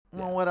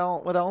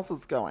Well, what else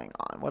is going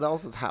on? What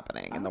else is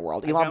happening in the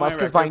world? Elon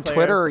Musk is buying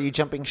Twitter. Are you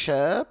jumping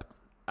ship?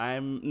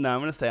 I'm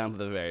gonna stay on to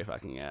the very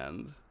fucking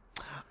end.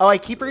 Oh, I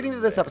keep reading that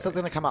this episode's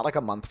going to come out like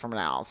a month from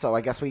now. So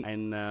I guess I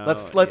know.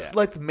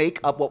 Let's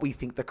make up what we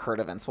think the current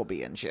events will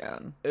be in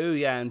June. Oh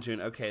yeah, in June.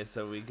 Okay,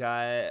 so we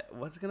got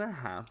what's gonna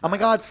happen. Oh my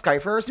God,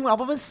 Skyfarer's new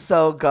album is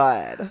so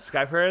good.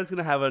 Skyfarer is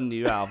gonna have a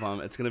new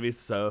album. It's gonna be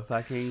so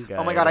fucking good.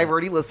 Oh my God, I've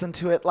already listened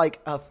to it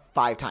like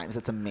 5 times.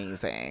 It's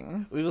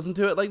amazing. We listened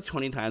to it like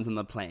 20 times on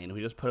the plane.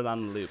 We just put it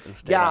on loop and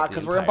stayed. Yeah,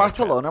 because we're in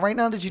Barcelona right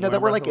now. Did you know that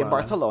we're like in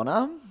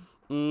Barcelona?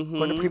 Mm-hmm.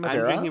 Going to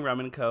Primavera. I'm drinking rum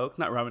and coke,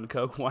 not rum and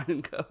coke, wine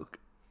and coke.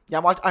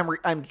 Yeah,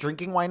 I'm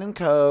drinking wine and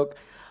coke.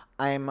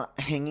 I'm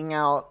hanging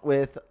out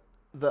with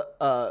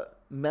the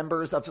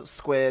members of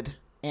Squid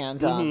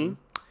and and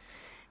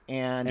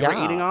yeah,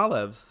 we're eating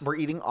olives. We're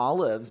eating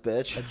olives,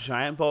 bitch. A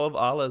giant bowl of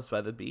olives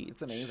by the beach.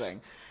 It's amazing.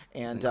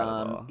 And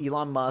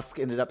Elon Musk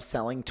ended up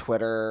selling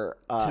Twitter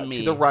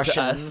to the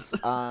Russians.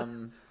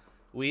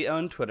 We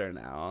own Twitter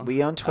now.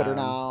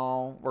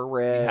 We're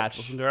rich. You have to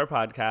listen to our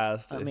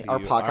podcast. Our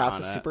podcast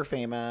is super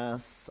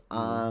famous.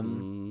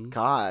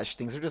 Gosh,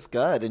 things are just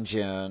good in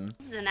June.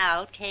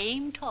 Now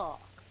tame talk.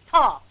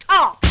 Talk.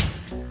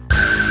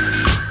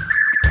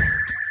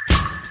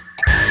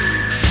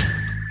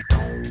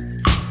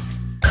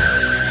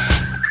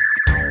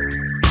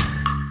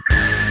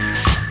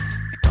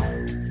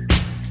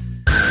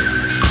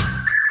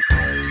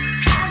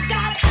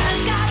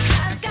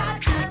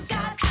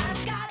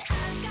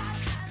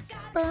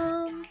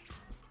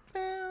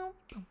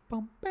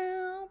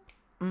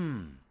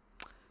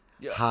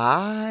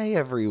 Hi,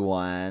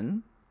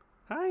 everyone.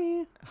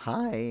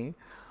 Hi.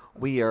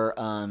 We are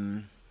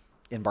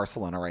in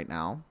Barcelona right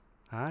now.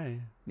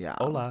 Hi. Yeah.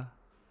 Hola.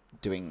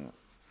 Doing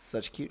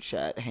such cute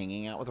shit.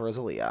 Hanging out with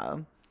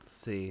Rosalia.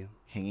 See.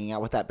 Hanging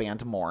out with that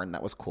band Morn.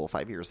 That was cool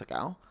 5 years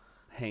ago.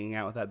 Hanging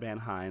out with that band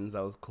Heinz.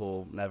 That was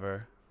cool.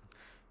 Never.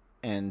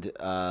 And,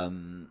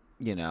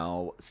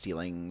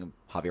 stealing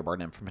Javier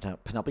Bardem from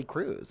Penelope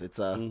Cruz. It's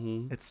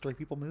Straight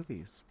People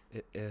Movies.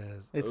 It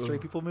is. It's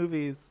Straight People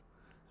Movies.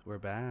 We're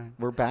back.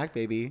 We're back,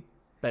 baby.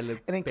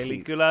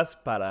 Películas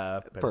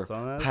para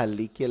personas.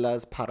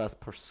 Películas para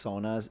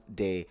personas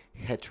de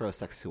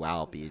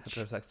heterosexual, bitch.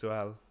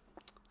 Heterosexual.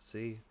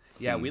 See.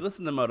 Yeah, we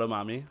listen to Moto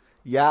Mami.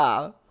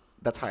 Yeah.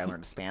 That's how I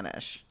learned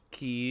Spanish.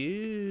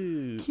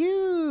 Cute.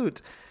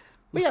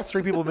 But yeah,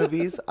 Straight People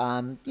Movies.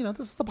 This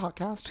is the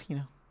podcast,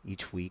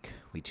 Each week,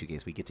 we two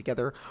gays, we get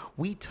together,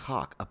 we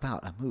talk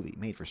about a movie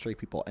made for straight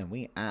people, and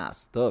we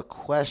ask the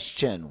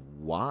question,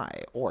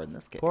 why? Or in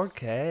this case, ¿Por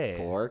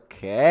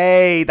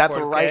qué? That's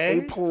 ¿Por right,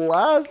 qué?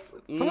 A+.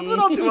 Someone's been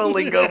on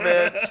Duolingo,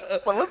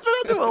 bitch. Someone's been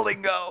on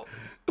Duolingo.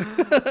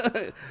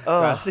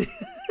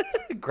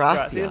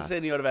 Gracias,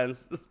 Senor Van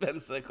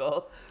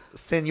Sickle.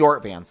 Senor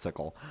Van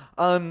Sickle.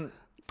 I'm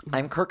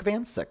Kirk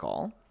Van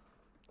Sickle.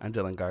 I'm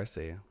Dylan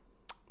Garcia.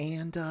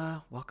 And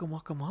welcome.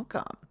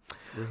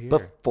 We're here.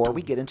 Before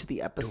we get into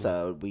the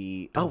episode,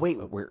 the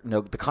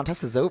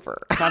contest is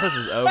over. The contest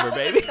is over,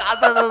 baby. The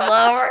contest is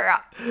over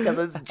because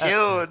it's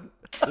June.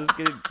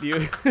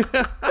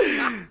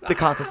 The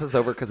contest is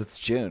over because it's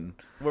June.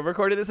 We're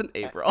recording this in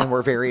April, and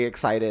we're very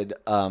excited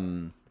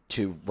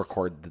to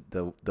record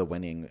the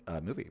winning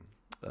movie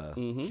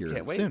here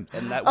Can't wait. soon.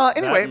 And that,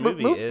 anyway, that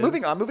movie is...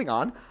 moving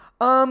on.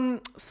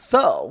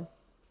 So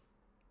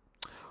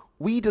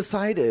we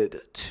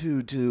decided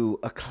to do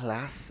a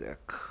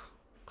classic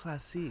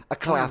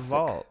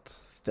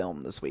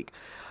film this week,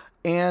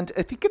 and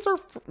I think it's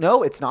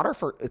it's not our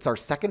first. It's our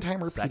second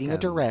time repeating a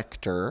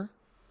director.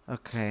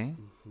 Okay.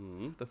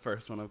 Mm-hmm. The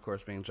first one, of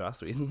course, being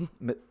Joss Whedon.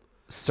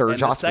 Sir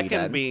Joss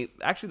Whedon. The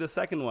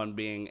second one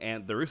being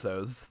the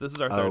Russos. This is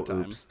our third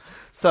time. Oops.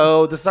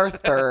 So this is our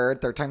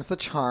third. Third time's the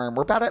charm.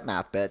 We're bad at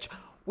math, bitch.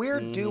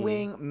 We're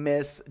doing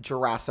Miss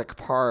Jurassic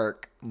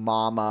Park,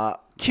 Mama.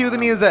 Cue the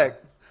music.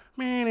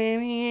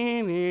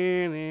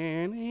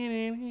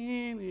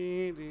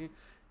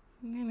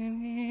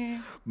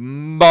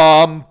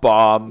 Bum,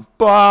 bum,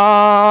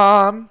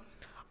 bum.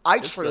 I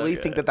truly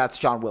think that that's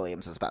John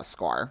Williams' best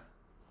score.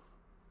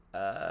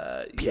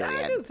 Period. Yeah,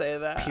 I can say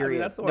that. Period. I mean,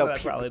 that's the one that I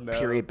probably know.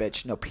 Period,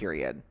 bitch. No,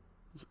 period.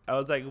 I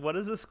was like, what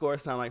does the score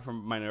sound like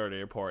from Minority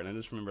Report? And I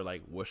just remember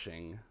like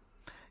whooshing.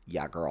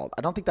 Yeah, girl.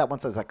 I don't think that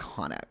one's as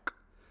iconic.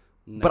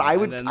 No, but I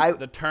would.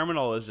 The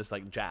Terminal is just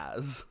like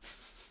jazz.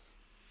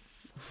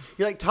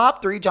 You're like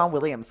top 3 John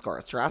Williams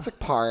scores: Jurassic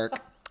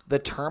Park, The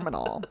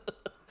Terminal,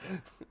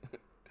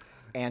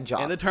 and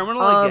Jaws. And The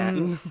Terminal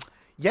again.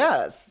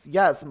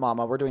 Yes,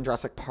 Mama. We're doing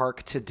Jurassic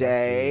Park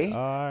today. We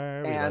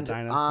and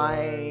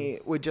I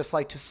would just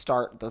like to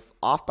start this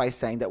off by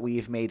saying that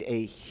we've made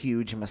a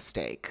huge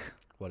mistake.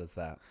 What is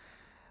that?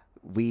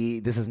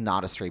 This is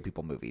not a straight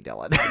people movie,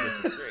 Dylan. I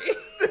disagree.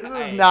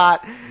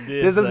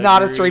 This is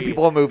not a straight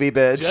people movie,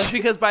 bitch. Just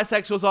because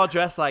bisexuals all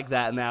dress like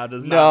that now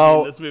does not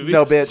mean this movie.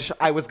 No, bitch.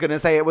 I was gonna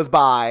say it was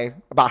bi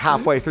about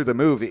halfway through the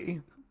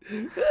movie.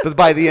 But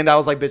by the end, I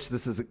was like, bitch,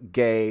 this is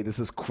gay. This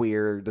is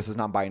queer. This is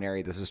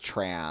non-binary. This is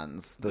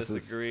trans.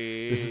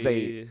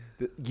 Disagree.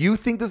 You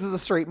think this is a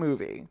straight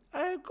movie?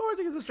 I, of course,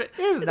 think it's a straight.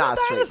 It is not a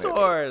straight movie.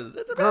 Dinosaurs.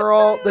 It's about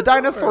Girl, the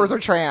dinosaurs are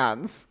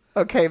trans.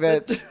 Okay,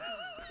 bitch.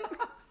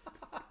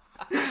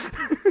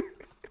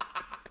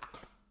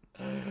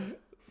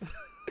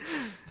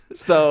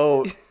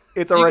 So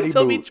it's already you can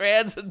still moved. be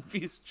trans and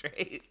be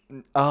straight.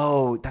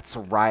 Oh, that's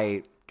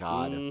right.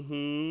 God.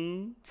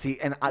 Mm-hmm. See,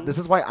 and this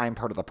is why I'm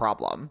part of the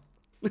problem.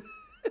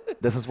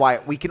 This is why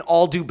we can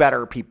all do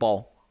better,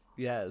 people.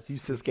 Yes. You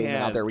cis gay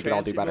men out there, we can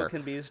all do better.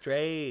 Can be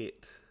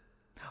straight.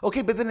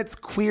 Okay, but then it's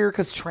queer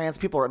because trans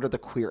people are under the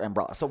queer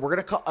umbrella. So we're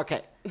gonna call.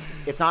 Okay,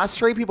 it's not a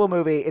straight people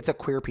movie; it's a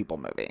queer people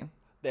movie.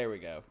 There we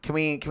go. Can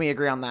we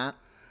agree on that?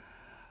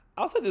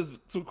 I'll say there's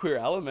some queer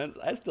elements.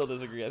 I still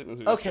disagree. I think this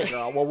movie's Okay, straight.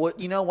 girl. Well,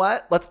 you know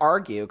what? Let's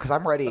argue because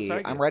I'm ready.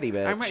 I'm ready,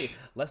 bitch. I'm ready.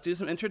 Let's do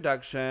some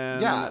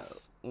introduction.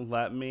 Yes.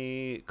 Let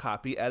me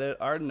copy edit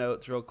our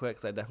notes real quick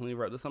because I definitely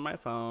wrote this on my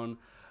phone.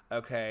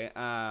 Okay.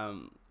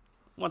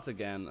 Once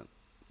again,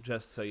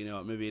 just so you know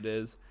what movie it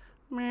is.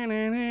 I'm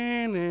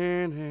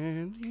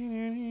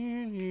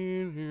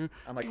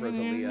like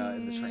Rosalia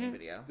in the train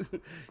video.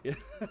 Yeah.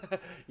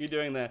 You're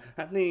doing the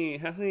honey,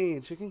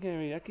 chicken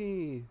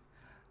karaoke.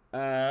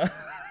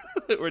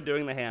 We're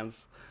doing the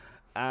hands.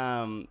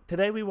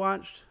 Today we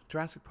watched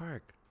Jurassic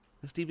Park,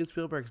 Steven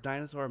Spielberg's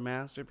dinosaur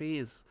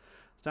masterpiece,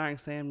 starring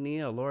Sam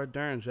Neill, Laura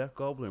Dern, Jeff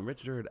Goldblum,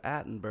 Richard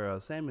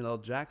Attenborough, Samuel L.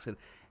 Jackson,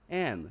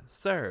 and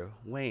Sir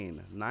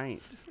Wayne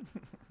Knight.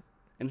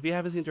 And if you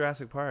haven't seen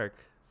Jurassic Park,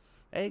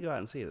 A, go out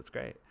and see it. It's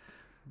great.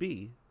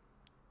 B,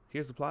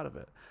 here's the plot of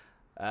it.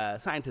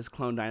 Scientists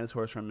clone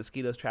dinosaurs from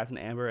mosquitoes trapped in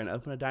amber and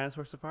open a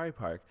dinosaur safari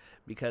park.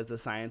 Because the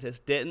scientists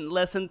didn't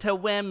listen to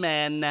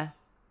women,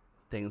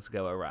 things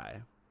go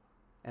awry.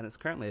 And it's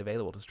currently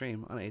available to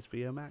stream on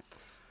HBO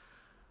Max.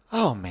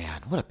 Oh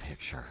man, what a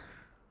picture!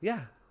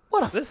 Yeah.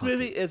 This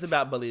movie is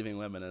about believing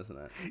women, isn't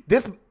it?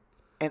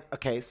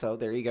 Okay, so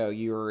there you go.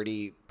 You're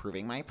already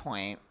proving my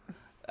point.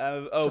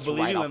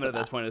 Believing women at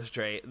this point is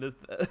straight.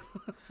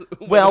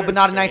 Well, but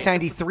not in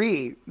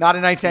 1993. Not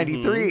in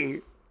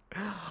 1993.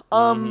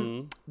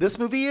 This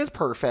movie is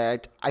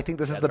perfect. I think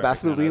this is the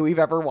best movie we've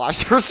ever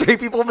watched for straight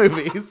people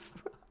movies.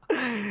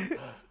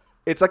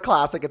 It's a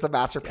classic. It's a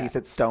masterpiece. Yeah.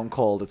 It's stone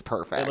cold. It's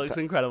perfect. It looks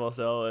incredible.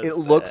 So it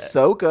looks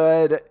so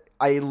good.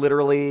 I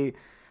literally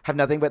have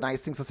nothing but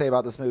nice things to say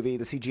about this movie.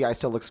 The CGI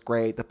still looks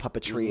great. The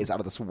puppetry is out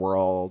of this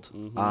world.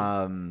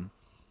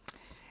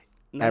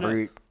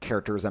 Every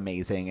character is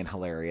amazing and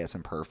hilarious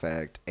and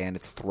perfect, and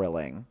it's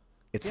thrilling.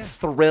 It's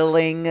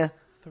thrilling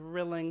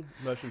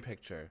motion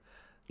picture.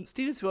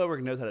 Steven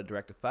Spielberg knows how to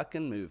direct a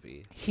fucking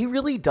movie. He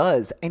really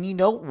does. And you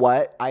know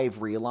what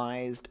I've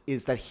realized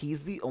is that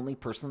he's the only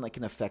person that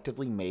can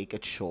effectively make a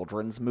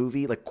children's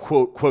movie, like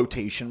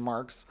quotation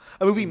marks,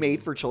 a movie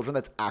made for children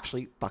that's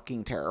actually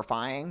fucking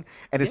terrifying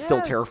and is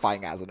still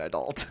terrifying as an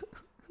adult.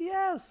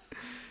 Yes.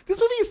 This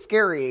movie is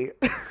scary.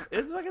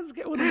 It's fucking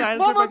scary. When the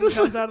dinosaur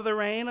comes out of the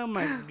rain, oh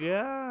my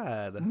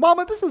God.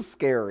 Mama, this is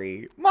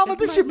scary. Mama,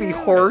 this should be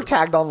horror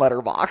tagged on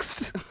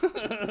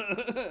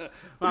Letterboxd.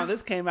 Mom,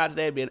 this came out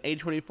today to be an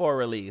A24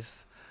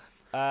 release.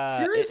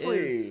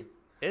 Seriously.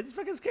 It's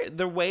fucking scary.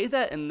 The way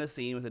that in the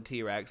scene with the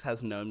T-Rex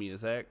has no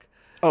music.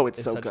 Oh,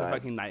 it's so good. It's such a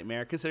fucking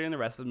nightmare, considering the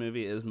rest of the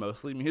movie is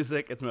mostly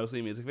music. It's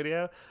mostly a music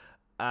video.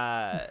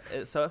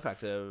 It's so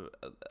effective.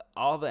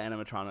 All the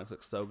animatronics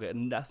look so good.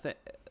 Nothing.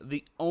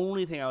 The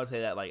only thing I would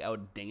say that like I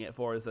would ding it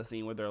for is the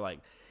scene where they're like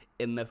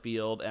in the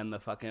field and the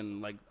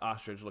fucking like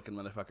ostrich looking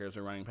motherfuckers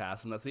are running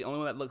past them. That's the only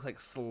one that looks like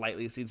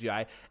slightly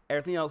CGI.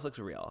 Everything else looks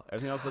real.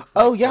 Everything else looks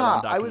like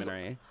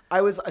documentary.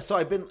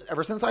 I've been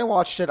ever since I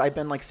watched it, I've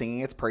been like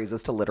singing its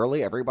praises to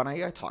literally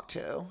everybody I talk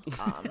to.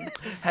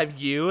 Have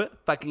you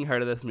fucking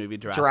heard of this movie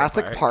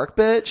Jurassic Park,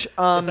 bitch? It's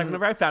like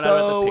whenever I found out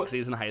about the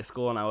Pixies in high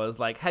school, and I was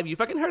like, "Have you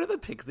fucking heard of the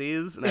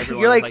Pixies?" And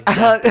everyone you're was like,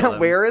 yes,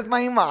 "Where is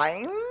my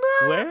mind?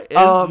 Where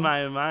is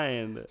my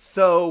mind?"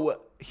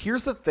 So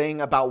here's the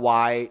thing about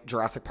why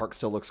Jurassic Park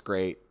still looks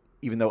great,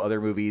 even though other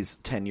movies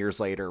 10 years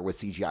later with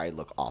CGI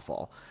look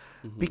awful.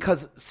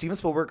 Because Steven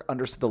Spielberg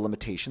understood the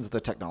limitations of the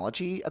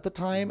technology at the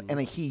time,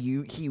 and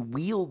he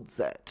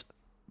wields it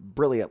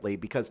brilliantly.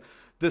 Because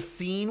the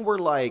scene where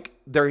like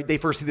they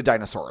first see the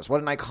dinosaurs, what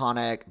an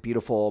iconic,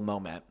 beautiful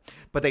moment.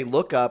 But they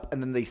look up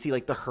and then they see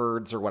like the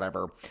herds or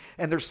whatever,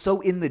 and they're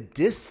so in the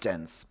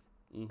distance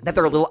that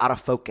they're a little out of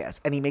focus,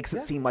 and he makes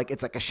it seem like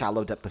it's like a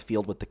shallow depth of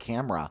field with the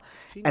camera.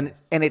 And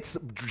it's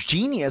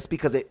genius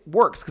because it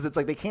works, because it's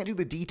like they can't do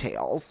the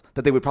details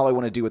that they would probably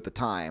want to do at the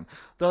time.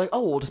 They're like,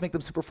 oh, we'll just make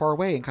them super far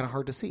away and kind of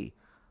hard to see.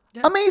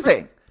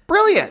 Amazing.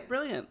 Brilliant.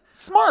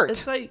 Smart.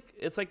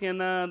 It's like in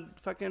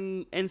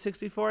fucking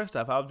N64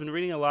 stuff. I've been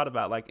reading a lot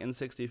about like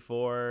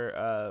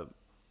N64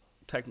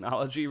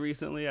 technology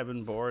recently. I've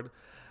been bored.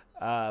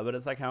 But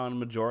it's like how in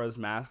Majora's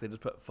Mask they just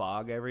put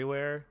fog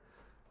everywhere.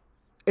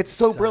 It's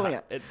so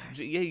brilliant. If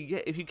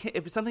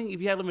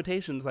you had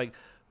limitations, like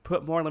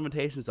put more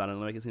limitations on it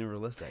and make it seem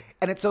realistic.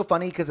 And it's so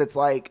funny because it's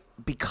like,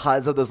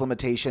 because of those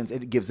limitations,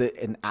 it gives it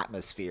an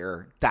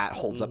atmosphere that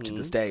holds up to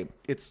this day.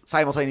 It's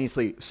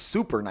simultaneously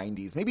super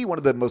 90s, maybe one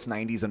of the most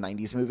 90s of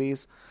 90s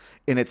movies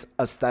in its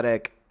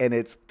aesthetic and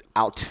its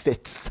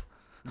outfits.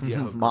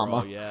 Yeah,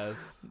 Mama. girl,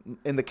 yes.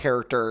 In the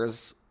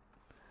characters.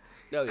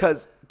 Oh, yeah.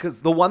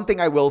 Because the one thing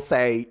I will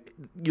say,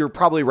 you're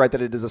probably right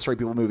that it is a straight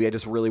people movie. I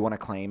just really want to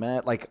claim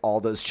it. Like all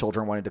those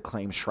children wanted to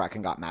claim Shrek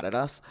and got mad at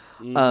us.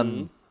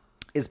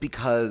 Is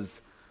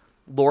because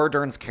Laura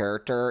Dern's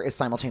character is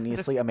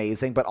simultaneously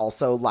amazing, but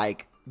also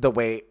like the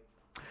way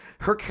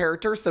her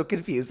character is so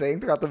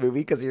confusing throughout the movie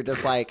because you're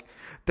just like,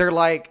 they're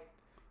like,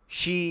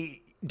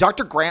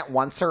 Dr. Grant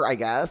wants her, I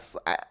guess.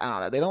 I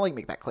don't know. They don't like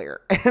make that clear.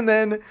 And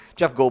then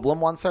Jeff Goldblum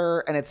wants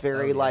her, and it's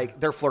very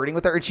like they're flirting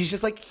with her, and she's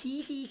just like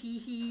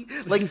he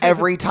like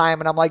every time,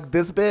 and I'm like,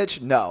 this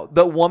bitch, no.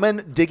 The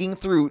woman digging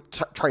through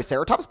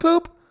Triceratops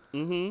poop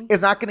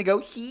is not going to go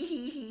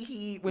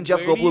he when Jeff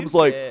Goldblum's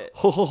like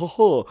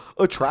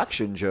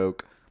attraction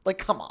joke. Like,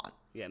 come on.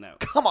 Yeah, no.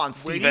 Come on,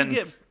 Where do Steven. you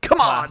get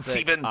Come on,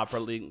 plastic Steven. Opera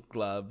League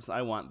gloves.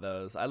 I want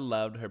those. I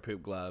loved her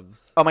poop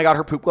gloves. Oh my God,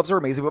 her poop gloves are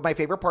amazing. But my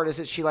favorite part is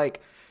that she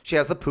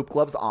has the poop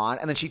gloves on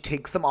and then she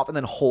takes them off and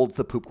then holds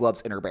the poop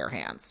gloves in her bare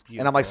hands. Beautiful.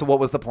 And I'm like, so what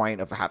was the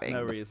point of having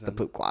the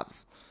poop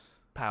gloves?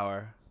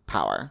 Power.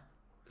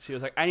 She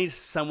was like, I need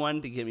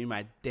someone to give me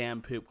my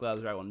damn poop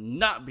gloves or I will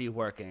not be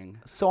working.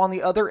 So on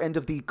the other end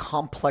of the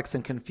complex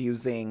and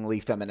confusingly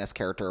feminist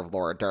character of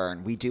Laura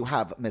Dern, we do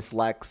have Miss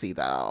Lexi,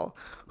 though,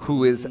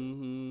 who is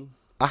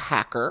a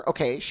hacker.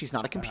 Okay, she's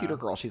not a computer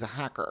girl. She's a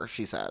hacker,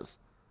 she says.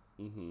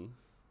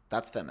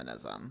 That's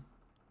feminism.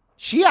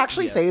 She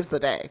actually saves the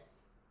day.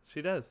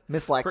 She does.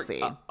 Miss Lexi.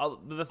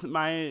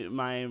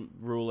 My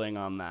ruling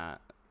on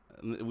that,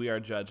 we are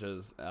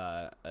judges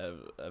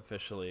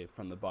officially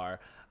from the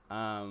bar,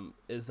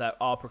 is that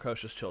all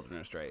precocious children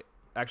are straight.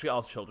 Actually,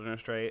 all children are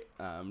straight.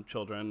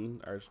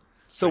 Children are straight.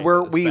 So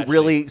we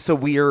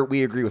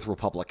agree with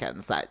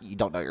Republicans that you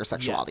don't know your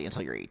sexuality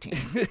until you're 18.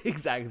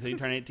 Exactly. So you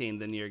turn 18,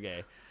 then you're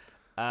gay.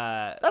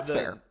 That's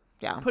fair.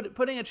 Yeah.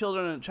 Putting a child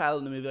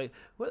in the movie, like,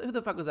 who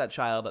the fuck was that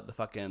child at the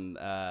fucking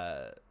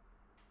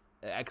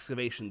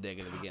excavation dig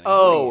at the beginning?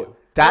 Oh,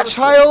 that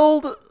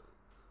child?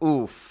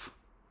 Oof.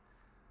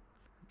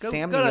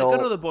 Sam Neill.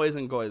 Go to the boys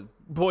and goys.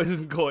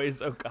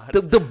 Oh God.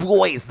 The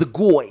boys.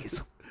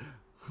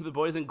 The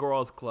Boys and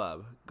Girls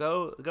Club.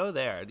 Go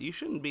there. You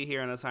shouldn't be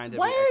here on a scientific.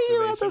 Why are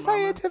you at the Mama.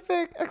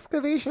 scientific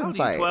excavation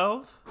site?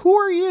 12? Who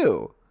are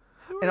you?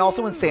 And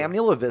also when Sam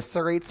Neill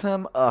eviscerates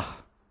him,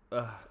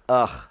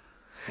 ugh.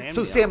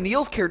 Sam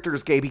Neill's character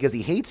is gay because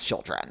he hates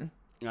children.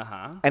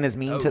 And is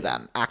mean to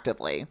them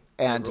actively.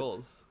 And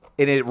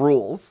it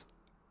rules.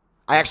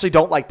 I actually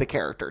don't like the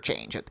character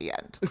change at the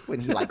end when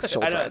he likes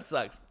children. I know, it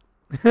sucks.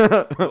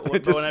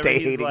 Just stay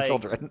hating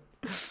children.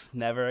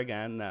 Never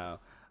again, no.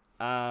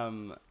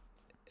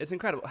 It's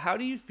incredible. How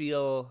do you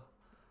feel?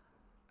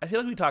 I feel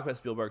like we talked about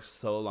Spielberg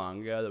so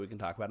long ago that we can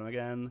talk about him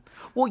again.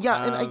 Well,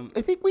 yeah, and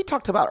I think we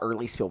talked about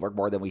early Spielberg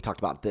more than we talked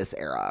about this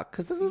era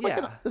because this is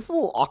this is a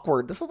little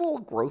awkward. This is a little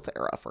growth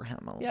era for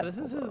him. This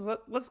is his.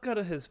 Let's go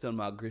to his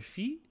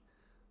filmography.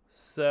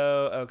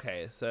 So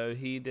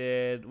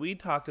we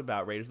talked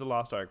about Raiders of the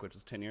Lost Ark, which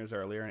was 10 years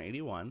earlier in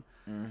 81.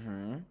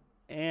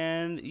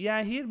 And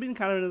yeah, he had been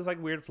kind of in this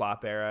like weird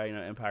flop era,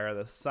 Empire of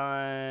the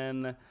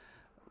Sun,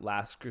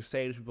 Last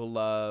Crusade, which people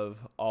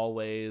love,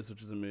 Always,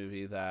 which is a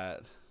movie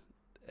that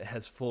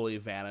has fully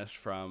vanished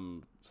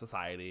from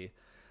society,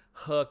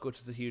 Hook, which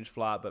is a huge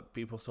flop, but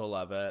people still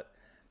love it.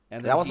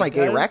 And that was my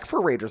gay wreck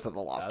for Raiders of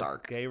the Lost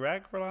Ark. Gay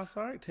wreck for Lost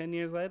Ark, 10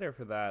 years later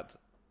for that.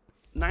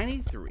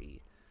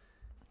 93.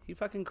 He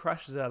fucking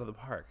crushes it out of the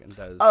park and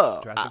does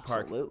Jurassic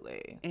Park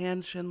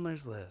and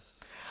Schindler's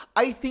List.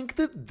 I think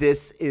that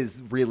this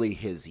is really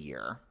his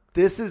year.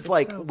 This is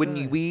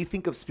when we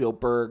think of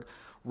Spielberg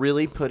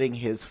really putting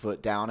his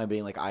foot down and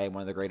being like, I am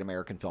one of the great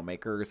American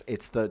filmmakers.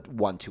 It's the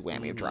 1-2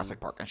 whammy of Jurassic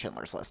Park and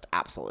Schindler's List.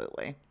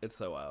 Absolutely. It's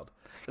so wild.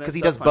 Because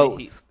he does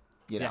both.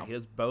 Yeah, he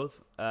does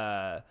both.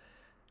 And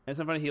it's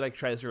so funny, he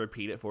tries to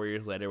repeat it 4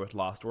 years later with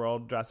Lost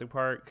World, Jurassic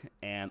Park,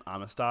 and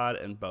Amistad,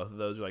 and both of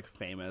those are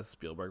famous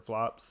Spielberg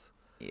flops.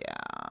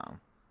 Yeah.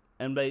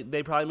 And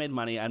they probably made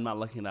money. I'm not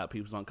looking it up.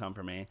 People don't come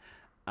for me.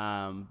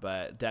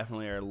 But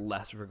definitely are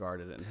less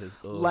regarded in his...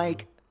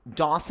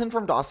 Dawson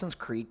from Dawson's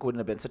Creek wouldn't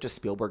have been such a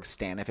Spielberg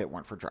stan if it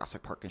weren't for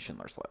Jurassic Park and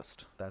Schindler's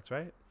List. That's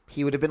right.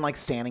 He would have been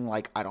standing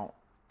I don't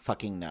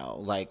fucking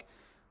know.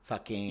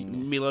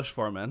 Fucking... Milos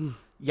Forman.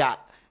 Yeah.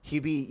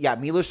 He'd be... Yeah,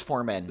 Milos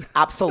Forman.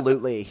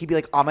 Absolutely. He'd be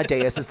like,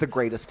 Amadeus is the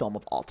greatest film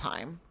of all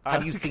time.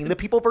 Have you seen The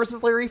People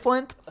versus Larry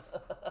Flint?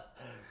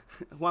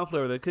 One Flew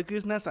Over the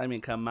Cuckoo's Nest? I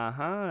mean, come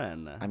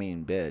on. I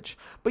mean, bitch.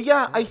 But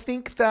yeah, I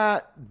think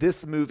that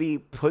this movie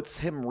puts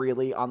him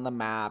really on the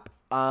map.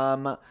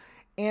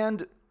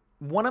 And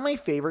one of my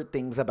favorite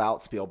things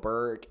about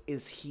Spielberg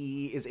is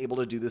he is able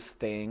to do this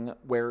thing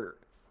where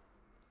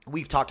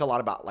we've talked a lot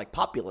about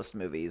populist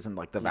movies and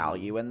the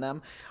value in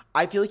them.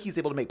 I feel like he's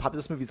able to make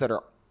populist movies that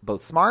are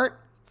both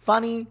smart,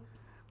 funny,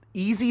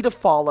 easy to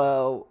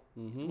follow,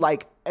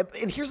 Like,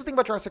 and here's the thing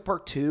about Jurassic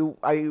Park 2.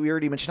 We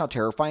already mentioned how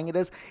terrifying it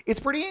is. It's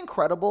pretty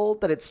incredible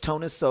that its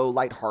tone is so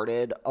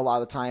lighthearted a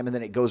lot of the time, and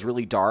then it goes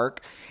really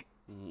dark.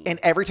 And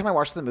every time I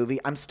watch the movie,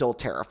 I'm still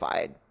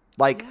terrified.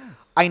 Like,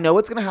 I know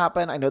what's going to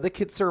happen. I know the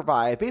kids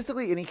survive.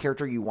 Basically, any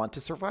character you want to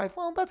survive.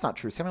 Well, that's not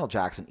true. Samuel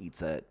Jackson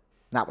eats it.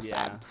 That was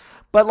sad.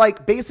 But,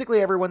 like,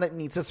 basically everyone that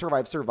needs to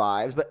survive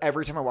survives. But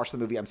every time I watch the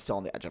movie, I'm still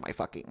on the edge of my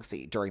fucking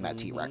seat during that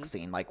T-Rex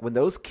scene. Like, when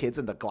those kids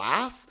in the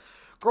glass,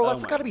 girl,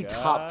 that's got to be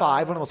top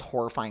 5, one of the most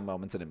horrifying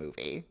moments in a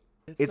movie.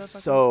 It's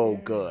so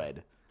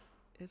good.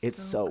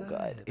 It's so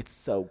good. It's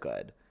so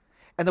good.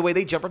 And the way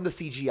they jump from the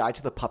CGI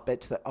to the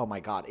puppet to the, oh my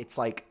God, it's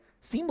like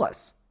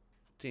seamless.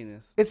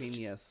 Genius. It's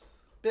Genius.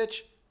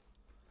 Bitch.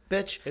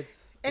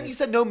 You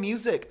said no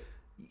music.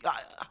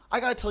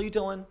 I gotta tell you,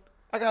 Dylan.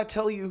 I gotta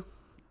tell you.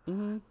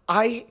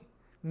 I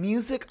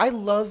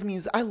love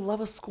music. I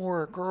love a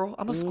score, girl.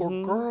 I'm a score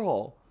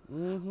girl.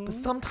 But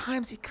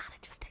sometimes you gotta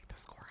just take the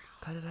score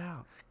out. Cut it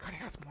out.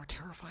 It's more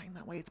terrifying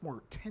that way. It's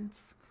more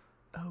tense.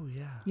 Oh,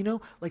 yeah. You know,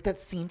 like that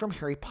scene from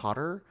Harry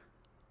Potter,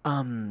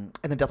 and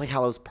then Deathly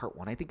Hallows Part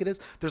 1, I think it is.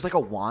 There's like a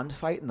wand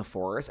fight in the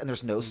forest, and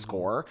there's no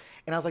score.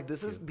 And I was like,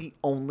 this is the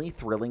only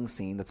thrilling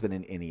scene that's been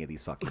in any of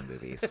these fucking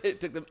movies.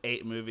 It took them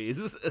 8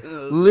 movies.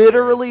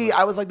 Literally,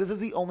 I was like, this is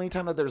the only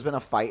time that there's been a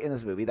fight in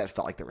this movie that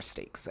felt like there were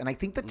stakes. And I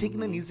think that taking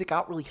the music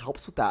out really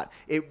helps with that.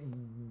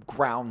 It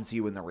grounds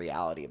you in the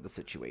reality of the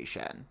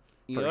situation.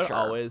 You know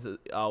what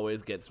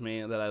always gets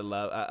me that I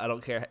love? I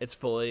don't care. It's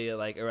fully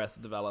like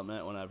Arrested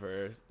Development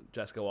whenever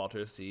Jessica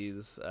Walters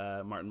sees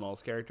Martin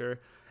Mull's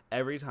character.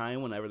 Every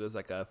time, whenever there's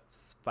like a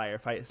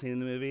firefight scene in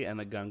the movie and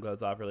the gun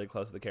goes off really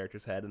close to the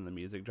character's head and the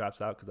music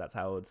drops out, because that's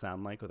how it would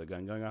sound like with a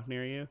gun going off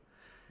near you.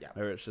 Yeah.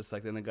 Or it's just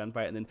like in a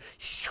gunfight and then...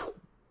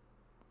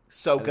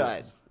 So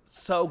good.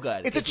 So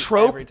good. It's a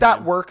trope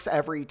that works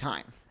every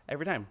time.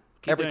 Every time.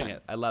 Keep doing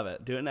it. I love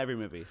it. Do it in every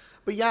movie.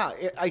 But yeah,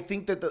 I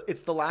think that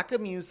it's the lack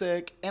of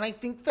music, and I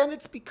think that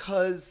it's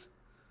because,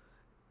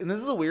 and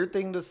this is a weird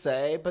thing to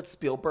say, but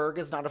Spielberg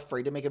is not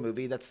afraid to make a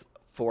movie that's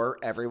for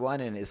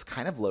everyone and is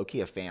kind of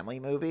low-key a family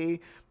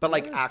movie, but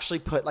like actually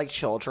put like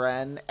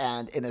children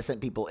and innocent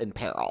people in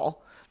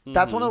peril.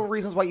 That's one of the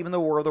reasons why even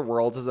though War of the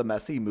Worlds is a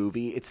messy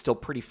movie, it's still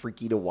pretty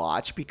freaky to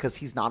watch because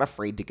he's not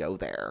afraid to go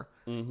there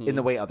in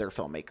the way other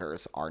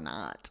filmmakers are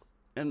not.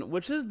 And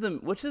which is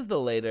the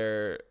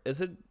later?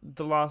 Is it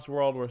The Lost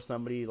World where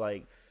somebody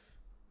like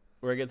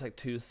where it gets like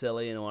too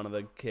silly and one of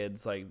the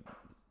kids like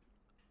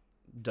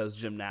does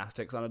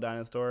gymnastics on a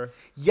dinosaur?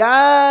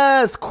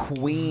 Yes,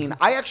 Queen.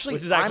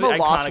 I'm a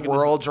Lost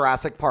World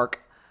Jurassic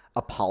Park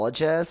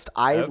apologist.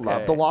 I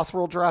love the Lost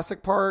World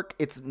Jurassic Park.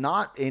 It's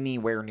not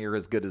anywhere near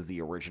as good as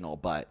the original,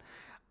 but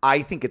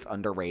I think it's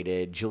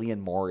underrated. Julianne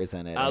Moore is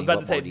in it. I was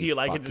about to say, do you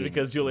like it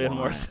because Julianne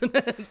Moore's in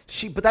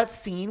it? But that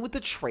scene with the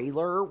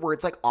trailer where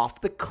it's like off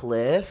the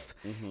cliff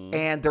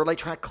and they're like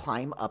trying to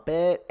climb up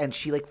it and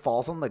she like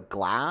falls on the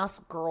glass.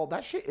 Girl,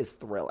 that shit is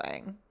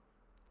thrilling.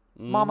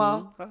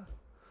 Mama,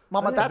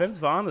 that's Vince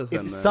Vaughn is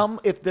in this.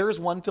 If there's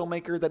one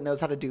filmmaker that knows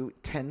how to do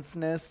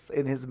tenseness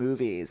in his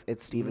movies,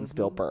 it's Steven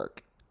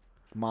Spielberg.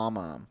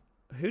 Mama.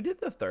 Who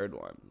did the third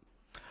one?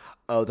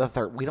 Oh, the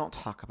third. We don't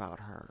talk about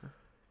her.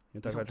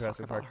 You talk about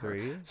Jurassic Park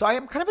 3? So I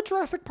am kind of a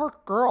Jurassic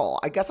Park girl.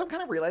 I guess I'm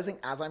kind of realizing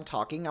as I'm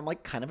talking, I'm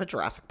like kind of a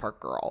Jurassic Park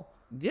girl.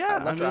 Yeah.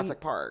 I love Jurassic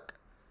Park.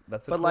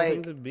 That's a cool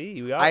thing to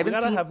be. We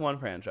gotta have one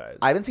franchise.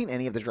 I haven't seen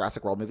any of the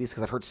Jurassic World movies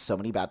because I've heard so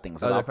many bad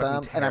things about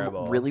them. And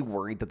I'm really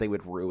worried that they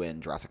would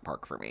ruin Jurassic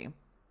Park for me.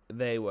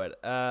 They would.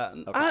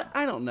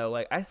 I don't know.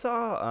 Like I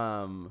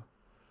saw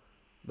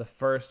the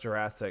first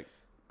Jurassic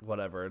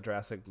Land,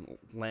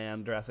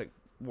 Jurassic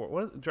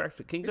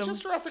Kingdom? It's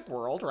just Jurassic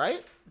World,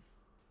 right?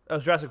 Oh,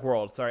 it's Jurassic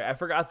World. Sorry, I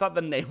forgot. I thought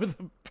the name of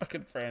the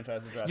fucking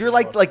franchise was Jurassic You're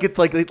World. like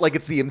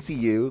it's the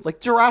MCU, like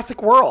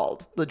Jurassic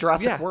World, the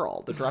Jurassic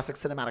World, the Jurassic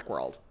Cinematic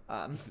World.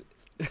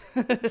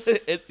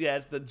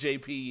 It's the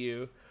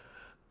JPU.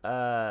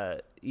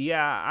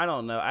 I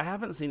don't know. I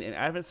haven't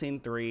seen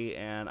 3,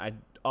 and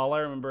all I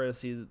remember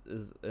is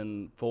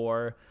in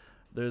 4.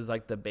 There's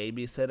like the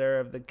babysitter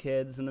of the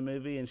kids in the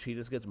movie, and she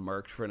just gets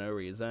murked for no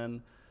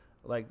reason.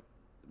 Like,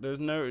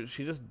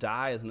 she just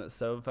dies, and it's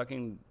so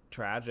fucking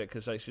tragic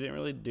because like she didn't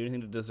really do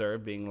anything to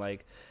deserve being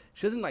like.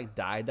 She doesn't like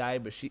die,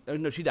 but she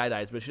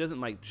dies, but she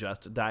doesn't like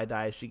just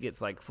die. She gets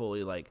like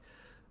fully like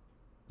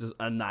just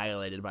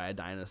annihilated by a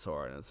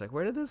dinosaur, and it's like,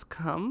 where did this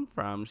come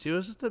from? She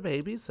was just a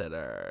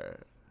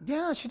babysitter.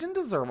 Yeah, she didn't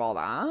deserve all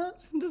that.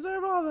 She didn't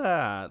deserve all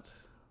that.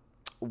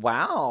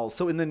 Wow.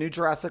 So in the new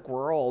Jurassic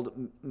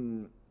World,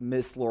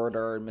 Miss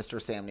Lorder and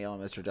Mr. Sam Neill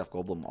and Mr. Jeff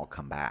Goldblum all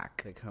come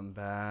back. They come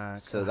back.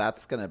 So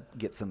that's going to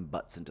get some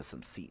butts into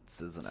some seats,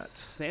 isn't it?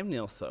 Sam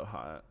Neill's so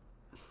hot.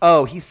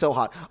 Oh, he's so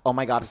hot. Oh,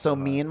 my God. So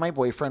me and my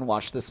boyfriend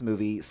watched this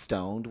movie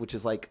Stoned, which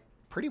is like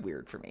pretty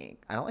weird for me.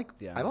 I don't like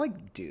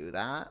do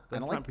that.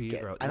 That's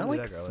I don't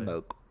like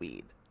smoke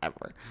weed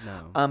ever.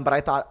 No. But I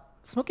thought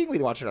smoking weed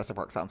to watch Jurassic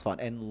Park sounds fun.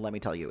 And let me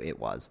tell you, it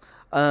was.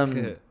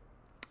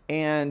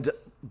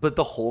 But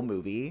the whole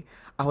movie,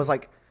 I was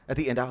like, at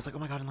the end, I was like, oh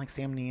my God, I'm like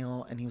Sam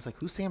Neill. And he was like,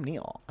 who's Sam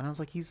Neill? And I was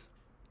like, he's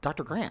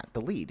Dr. Grant,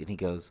 the lead. And he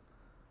goes,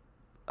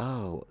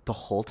 oh, the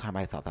whole time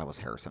I thought that was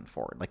Harrison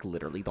Ford. Like,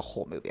 literally the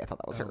whole movie I thought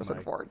that was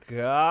Harrison Ford.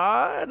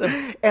 God.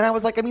 And I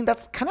was like, I mean,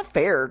 that's kind of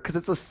fair because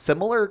it's a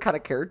similar kind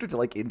of character to,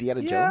 like,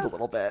 Indiana Jones a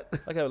little bit.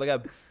 Like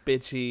a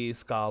bitchy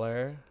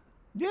scholar.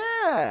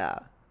 Yeah.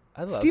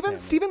 I love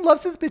Steven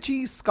loves his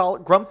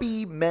bitchy,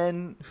 grumpy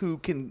men who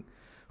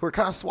are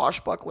kind of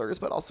swashbucklers,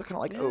 but also kind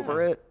of, like,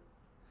 over it.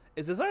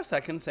 Is this our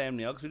second Sam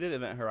Neill? Because we did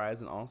Event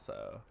Horizon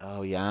also.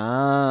 Oh,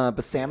 yeah.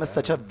 But Sam is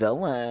such a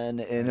villain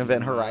in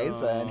Event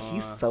Horizon.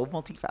 He's so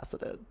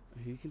multifaceted.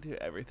 He can do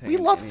everything. We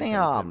love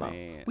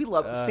Sam. We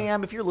love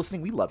Sam. If you're listening,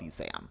 we love you,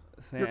 Sam.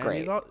 You're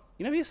great.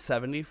 He's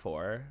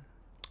 74.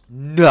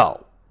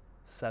 No.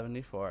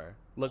 74.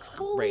 Looks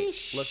Holy great.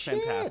 shit. Looks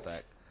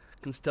fantastic.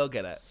 Can still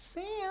get it.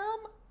 Sam.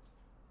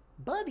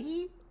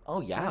 Buddy. Oh,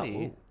 yeah.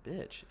 Buddy. Oh,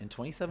 bitch. In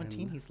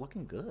 2017, he's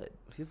looking good.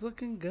 He's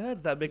looking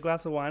good. That big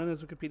glass of wine on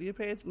his Wikipedia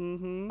page.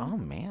 Mm-hmm. Oh,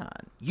 man.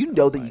 You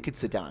know that you could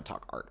sit down and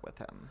talk art with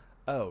him.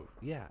 Oh,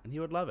 yeah. And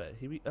he would love it.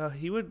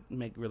 He would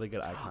make really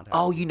good eye contact.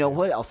 Oh, you know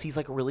what else he's,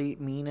 like, really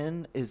mean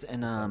in? Is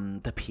in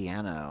The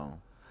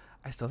Piano.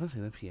 I still haven't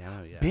seen The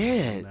Piano yet.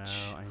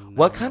 Bitch. I know,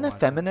 what kind of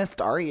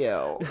feminist are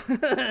you?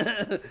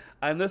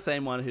 I'm the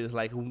same one who's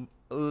like,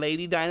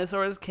 lady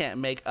dinosaurs can't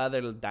make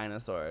other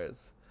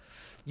dinosaurs.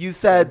 You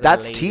said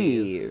that's ladies.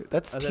 tea.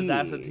 That's tea.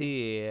 That's a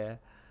tea.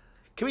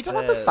 Can we talk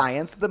about the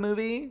science of the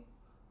movie?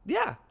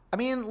 Yeah. I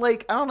mean,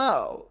 like, I don't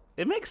know.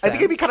 It makes sense. I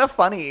think it'd be kind of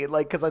funny,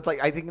 like, because it's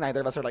like I think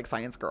neither of us are like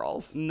science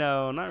girls.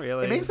 No, not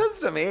really. It makes sense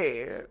to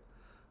me.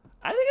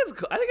 I think it's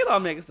cool. I think it all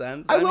makes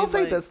sense. I will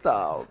say this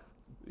though.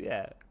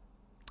 Yeah.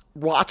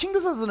 Watching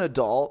this as an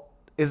adult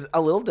is a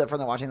little different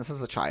than watching this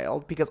as a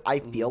child because I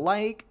feel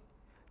like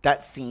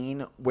that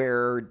scene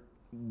where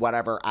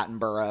whatever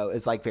Attenborough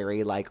is like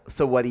very like,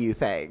 so what do you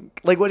think?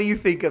 Like, what do you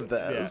think of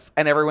this? Yeah.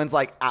 And everyone's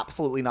like,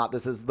 absolutely not.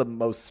 This is the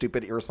most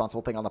stupid,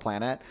 irresponsible thing on the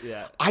planet.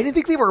 Yeah. I didn't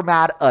think they were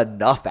mad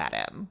enough at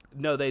him.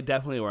 No, they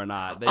definitely were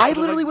not. I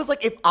literally was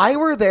like, if I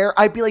were there,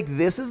 I'd be like,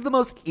 this is the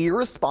most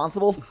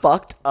irresponsible,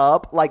 fucked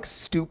up, like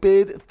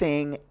stupid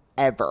thing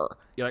ever.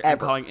 You're like, I'm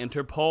calling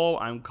Interpol.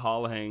 I'm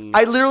calling.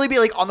 I'd literally be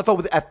like on the phone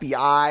with the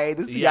FBI,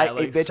 the CIA,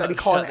 like, bitch. I'd be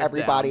calling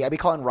everybody. Down. I'd be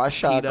calling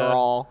Russia, PETA.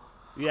 girl.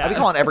 Yeah. I'd be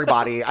calling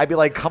everybody. I'd be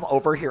like, come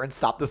over here and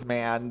stop this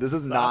man. This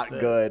is not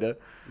good.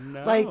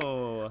 No. Like,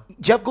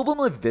 Jeff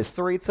Goldblum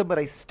eviscerates him, but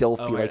I still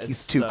feel like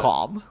he's too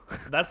calm.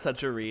 That's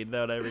such a read,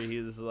 though, whenever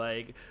he's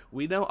like,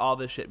 we know all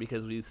this shit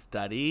because we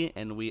study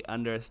and we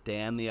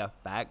understand the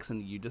effects,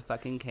 and you just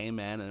fucking came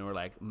in and were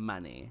like,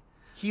 money.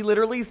 He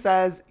literally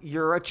says,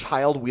 you're a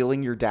child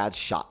wielding your dad's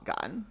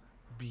shotgun.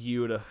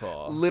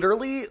 Beautiful.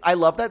 Literally, I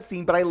love that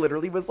scene, but I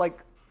literally was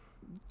like,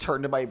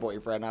 turned to my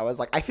boyfriend. I was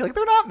like, I feel like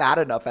they're not mad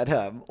enough at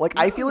him. Like,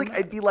 no, I feel like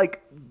I'd be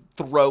like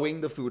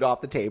throwing the food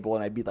off the table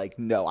and I'd be like,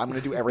 no, I'm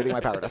going to do everything in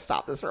my power to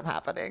stop this from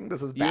happening.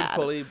 This is bad. You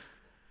fully,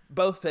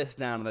 both fists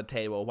down on the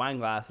table, wine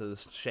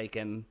glasses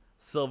shaking,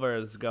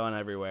 silver's going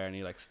everywhere, and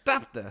you're like,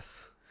 stop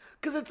this.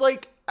 Because it's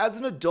like, as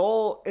an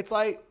adult, it's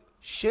like,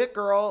 shit,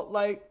 girl,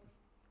 like,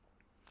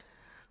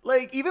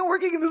 even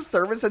working in the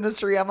service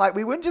industry, I'm like,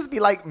 we wouldn't just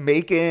be like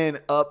making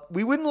up,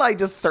 we wouldn't like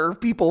just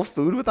serve people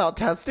food without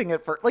testing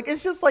it first. Like,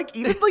 it's just like,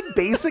 even like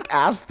basic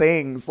ass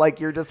things. Like,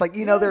 you're just like,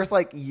 you know, there's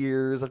like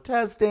years of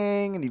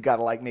testing and you've got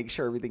to like make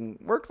sure everything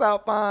works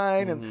out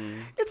fine. And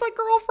it's like,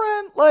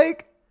 girlfriend,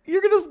 like,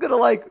 you're just going to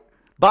like,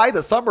 by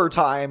the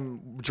summertime,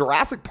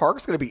 Jurassic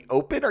Park's going to be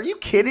open. Are you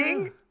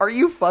kidding? Are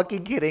you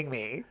fucking kidding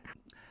me?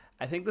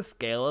 I think the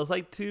scale is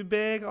like too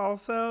big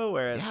also,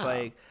 where it's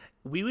like,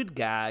 we would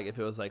gag if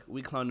it was like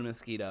we cloned a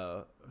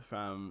mosquito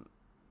from,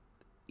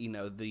 you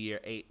know, the year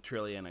 8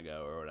 trillion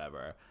ago or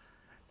whatever.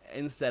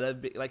 Instead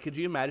of like, could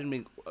you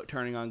imagine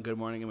turning on Good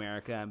Morning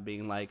America and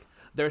being like,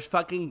 there's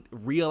fucking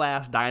real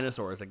ass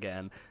dinosaurs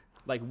again.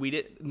 Like,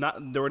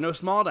 there were no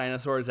small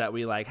dinosaurs that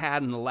we like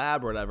had in the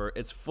lab or whatever.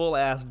 It's full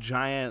ass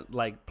giant,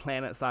 like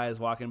planet sized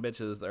walking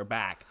bitches. They're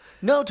back.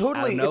 No,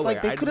 totally. It's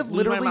like they could have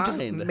literally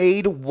just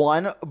made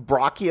one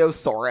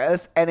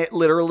Brachiosaurus and it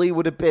literally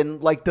would have been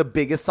like the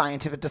biggest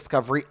scientific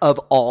discovery of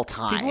all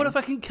time. People would have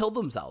fucking killed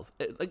themselves.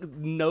 Like,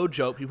 no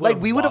joke. People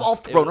like, we would have all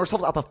thrown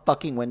ourselves out the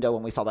fucking window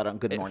when we saw that on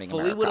Good Morning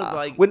America. It fully would have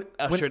like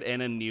ushered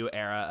in a new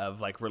era of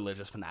like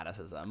religious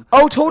fanaticism.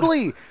 Oh,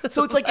 totally.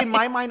 So it's like, in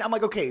my mind, I'm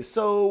like, okay,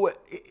 so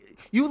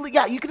you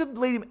could have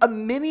made a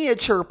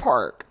miniature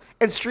park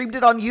and streamed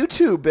it on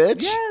YouTube,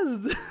 bitch.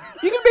 Yes.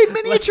 You can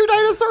make miniature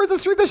dinosaurs and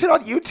stream that shit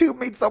on YouTube.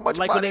 Made so much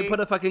money. Like when they put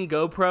a fucking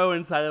GoPro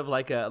inside of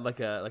like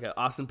a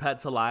Austin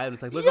Pets Alive.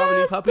 It's like, look at all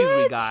the new puppies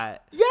we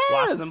got. Yes.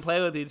 Watch them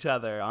play with each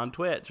other on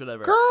Twitch,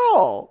 whatever.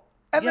 Girl.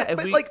 And they're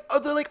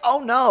like,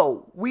 oh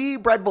no, we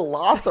bred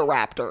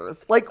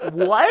velociraptors. Like,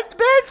 what,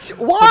 bitch?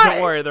 Why? But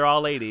don't worry, they're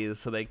all ladies,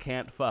 so they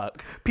can't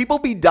fuck. People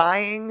be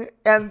dying,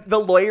 and the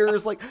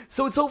lawyers, like,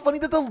 so it's so funny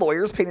that the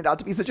lawyer's painted out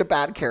to be such a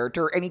bad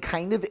character, and he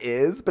kind of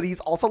is, but he's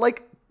also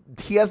like,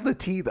 he has the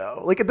tea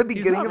though. Like, at the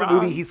beginning of the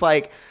movie, he's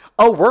like,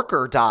 a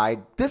worker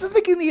died. This is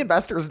making the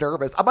investors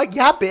nervous. I'm like,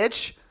 yeah,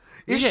 bitch.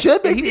 It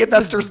should make the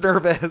investors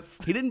nervous.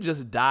 He didn't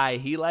just die.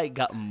 He like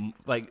got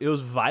like it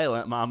was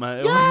violent, Mama.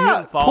 It Yeah,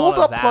 was fall pulled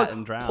in a up vat plug,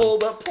 and drowned.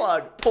 pulled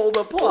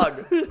up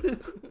plug.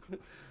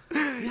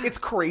 It's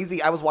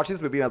crazy. I was watching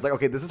this movie and I was like,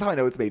 okay, this is how I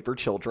know it's made for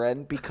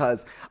children,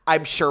 because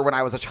I'm sure when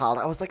I was a child,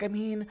 I was like, I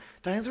mean,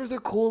 dinosaurs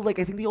are cool. Like,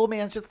 I think the old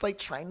man's just like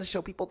trying to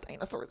show people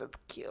dinosaurs. It's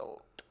cute.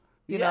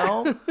 You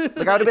know?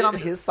 Like, I would have been on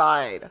his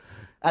side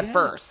at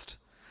first.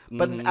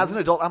 But as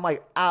an adult, I'm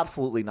like,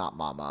 absolutely not,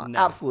 Mama. No,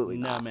 absolutely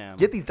no, not. ma'am.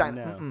 Get these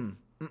dinosaurs.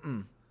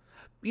 No.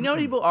 You know,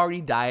 people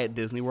already die at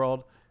Disney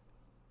World,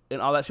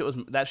 and all that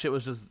shit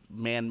was just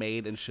man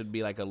made and should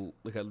be like a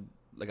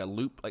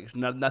loop. Like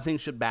nothing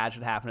bad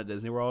should happen at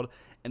Disney World,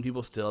 and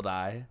people still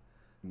die.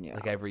 Yeah.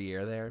 Like every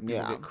year there,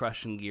 people get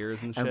crushed in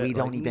gears and shit. And we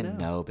don't even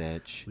know,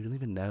 bitch. We don't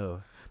even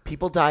know.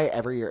 People die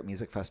every year at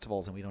music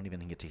festivals, and we don't even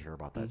get to hear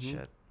about that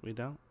shit. We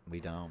don't.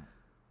 And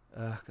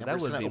That we're would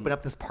just gonna be open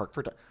up this park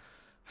for.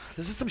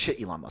 This is some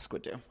shit Elon Musk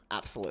would do.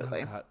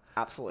 Absolutely,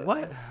 absolutely.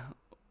 What?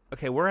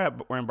 Okay, we're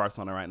in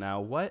Barcelona right now.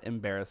 What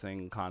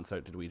embarrassing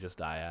concert did we just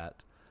die at?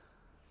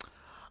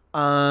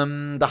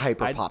 The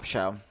hyper pop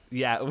show.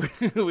 Yeah,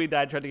 we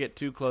died trying to get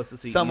too close to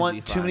see Someone,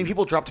 Easy too Fun. many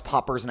people dropped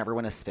poppers and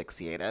everyone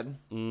asphyxiated.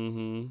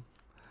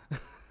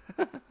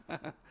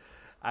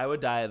 I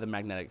would die at the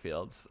magnetic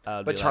fields.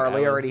 But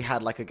Charlie already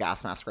had like a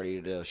gas mask ready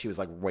to do. She was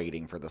like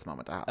waiting for this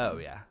moment to happen. Oh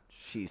yeah,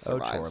 she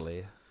survives. Oh,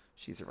 Charlie.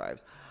 She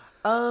survives.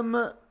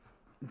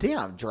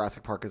 Damn,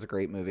 Jurassic Park is a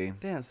great movie.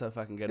 Damn, it's so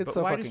fucking good. It's But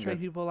so why do fucking straight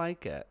good. people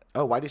like it?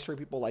 Oh, why do straight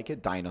people like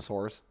it?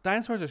 Dinosaurs.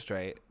 Dinosaurs are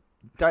straight.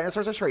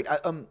 Dinosaurs are straight.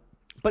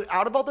 But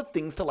out of all the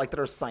things to like that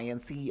are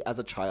sciencey as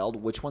a child,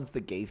 which one's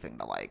the gay thing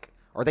to like?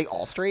 Are they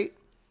all straight?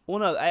 Well,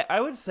 no, I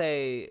would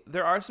say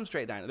there are some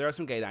there are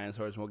some gay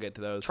dinosaurs, and we'll get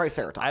to those.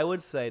 Triceratops. I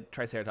would say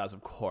Triceratops,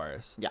 of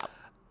course. Yeah.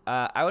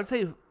 I would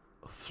say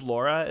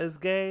flora is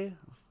gay,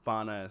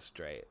 fauna is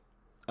straight.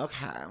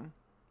 Okay.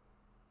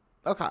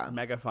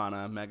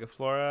 Megafauna,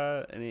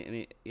 megaflora,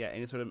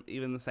 any sort of,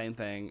 even the same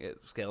thing, it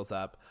scales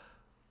up.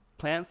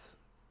 Plants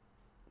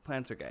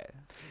are gay.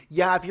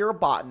 Yeah, if you're a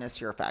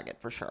botanist, you're a faggot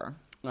for sure.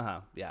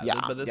 Yeah.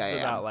 Yeah, But this yeah, is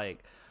yeah. about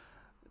like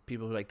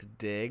people who like to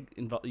dig,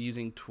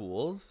 using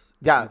tools.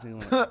 Yeah.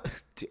 Using,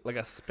 like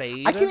a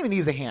spade. I can't even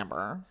use a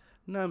hammer.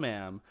 No,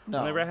 ma'am. No.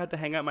 Whenever I have to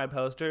hang up my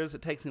posters,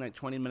 it takes me like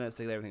 20 minutes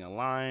to get everything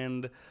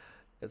aligned.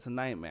 It's a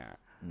nightmare.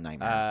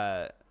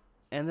 And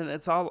then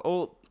it's all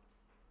old.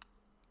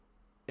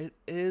 It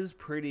is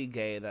pretty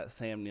gay that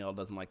Sam Neill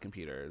doesn't like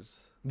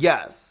computers.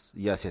 Yes.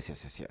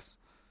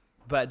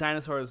 But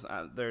dinosaurs,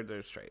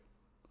 they're straight.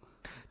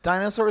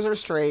 Dinosaurs are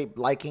straight.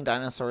 Liking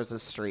dinosaurs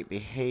is straight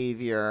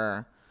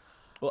behavior.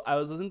 Well, I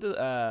was listening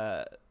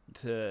to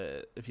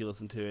if you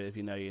listen to it, if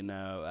you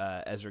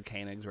know, Ezra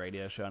Koenig's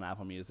radio show on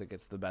Apple Music.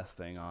 It's the best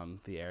thing on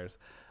the airs.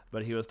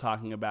 But he was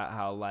talking about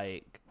how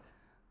like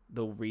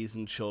the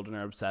reason children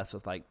are obsessed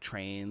with like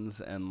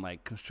trains and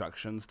like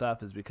construction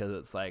stuff is because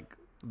it's like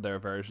their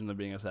version of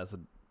being obsessed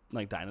with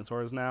like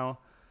dinosaurs now.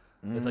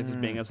 It's like just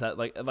being obsessed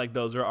like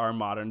those are our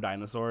modern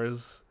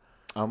dinosaurs.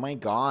 Oh my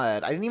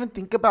god, I didn't even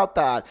think about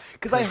that,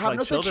 because I have like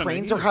noticed that children are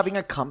trains are huge. having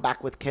a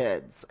comeback with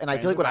kids, and I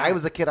feel like when I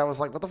was a kid, I was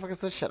like, "What the fuck is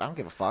this shit? I don't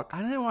give a fuck.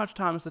 I didn't watch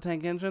Thomas the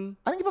Tank Engine.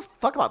 I don't give a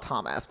fuck about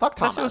Thomas. Fuck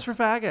That Thomas." shit was for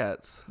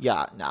faggots.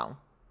 Yeah, no.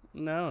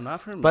 No,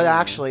 not for me. But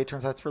actually, it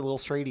turns out it's for little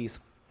straighties.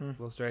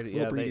 little straight,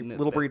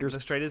 little breeders. The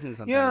straighties need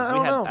something. Yeah, I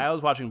don't know. I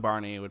was watching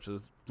Barney was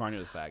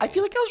faggot. I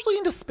feel like I was really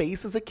into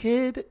space as a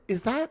kid.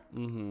 Is that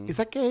is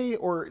that gay,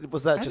 or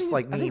was that just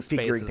like I me think space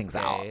figuring is things gay.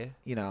 out?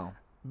 You know,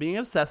 being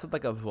obsessed with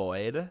like a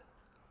void.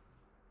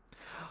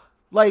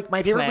 like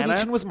my favorite Looney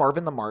Planets? Tune was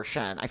Marvin the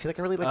Martian. I feel like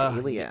I really liked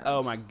aliens.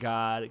 Oh my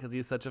god, because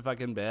he's such a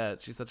fucking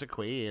bitch. She's such a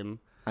queen.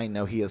 I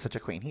know he is such a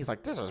queen. He's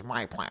like, "This is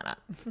my planet."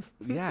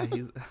 Yeah,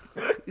 he's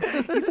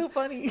He's so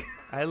funny.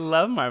 I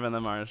love Marvin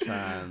the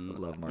Martian.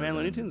 Love Marvin. Man,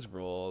 Looney Tunes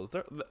rules.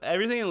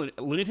 Everything in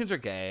Looney Tunes are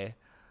gay.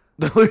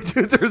 The Looney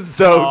Tunes are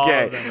so All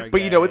gay. of them are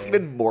But you know what's gay.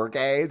 even more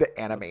gay? The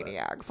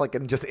Animaniacs. Like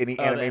in just any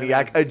the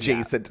Animaniac Animaniacs,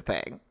 adjacent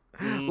thing.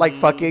 Like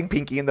fucking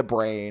Pinky and the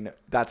Brain.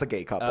 That's a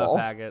gay couple. Oh,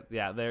 faggot.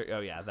 Yeah,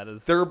 that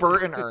is. They're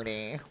Bert and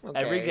Ernie. Okay.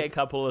 Every gay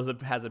couple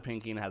has a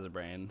pinky and has a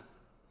brain.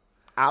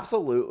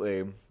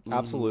 Absolutely.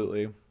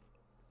 Absolutely.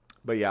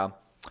 But yeah.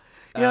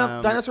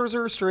 Yeah, dinosaurs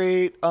are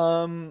straight.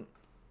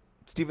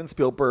 Steven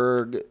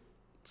Spielberg.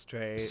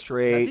 Straight.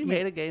 Straight. Has he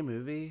made a gay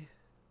movie?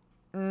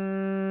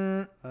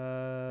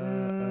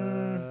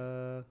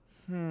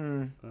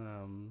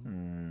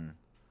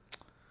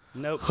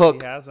 Nope.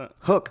 Hook. He hasn't.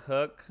 Hook.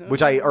 Hook.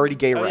 Which I already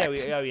gay Oh,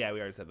 wrecked. yeah, we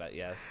already said that,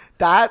 yes.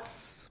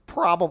 That's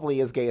probably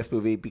his gayest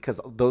movie,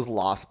 because those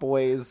Lost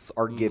Boys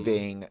are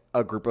giving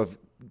a group of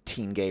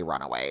teen gay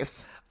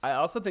runaways. I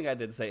also think I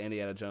did say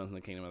Indiana Jones and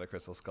the Kingdom of the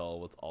Crystal Skull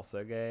was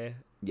also gay.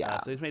 Yeah.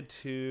 So he's made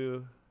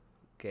 2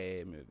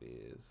 gay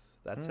movies.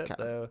 That's it,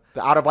 though.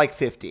 Out of like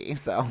 50,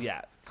 so.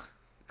 Yeah.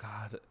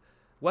 God.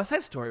 West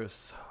Side Story was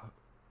so...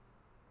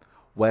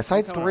 West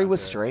Side Story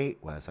was after it.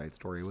 straight. West Side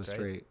Story was Straight?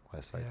 straight.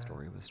 West Side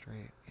Story was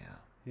straight. Yeah.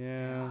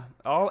 Yeah.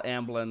 All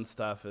Amblin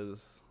stuff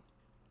is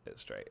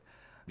straight.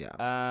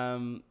 Yeah.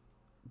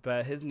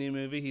 But his new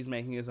movie, he's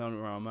making his own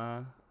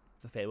Roma.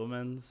 The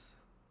Fabelmans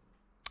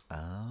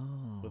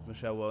Oh. with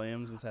Michelle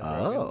Williams and Seth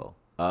Rogen.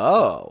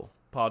 Oh.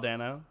 Paul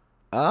Dano.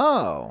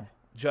 Oh.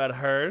 Judd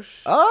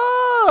Hirsch.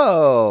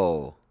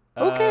 Oh.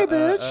 Okay,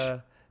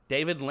 bitch.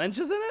 David Lynch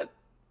is in it.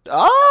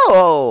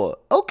 Oh.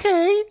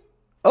 Okay.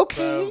 Okay.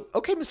 So-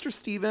 Okay, Mr.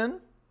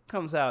 Steven.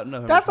 Comes out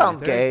November That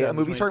sounds 23rd, gay. A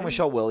movie starring 2022.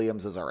 Michelle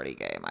Williams is already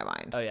gay in my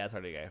mind. Oh yeah, it's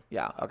already gay.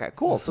 Yeah. Okay.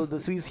 Cool. So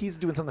he's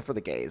doing something for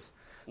the gays.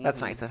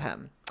 That's nice of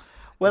him.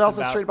 What It's else is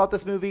about- straight about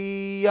this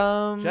movie?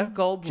 Jeff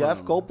Goldblum.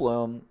 Jeff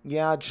Goldblum.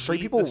 Yeah.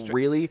 Straight He- people the stra-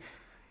 really.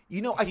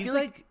 You know, I He's feel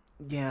like.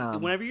 Yeah.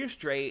 Whenever you're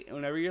straight,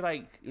 whenever you're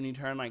like when you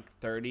turn like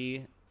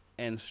 30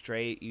 and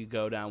straight, you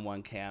go down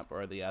one camp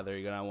or the other.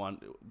 You go down one.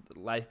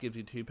 Life gives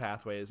you two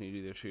pathways, and you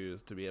either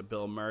choose to be a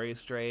Bill Murray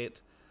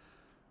straight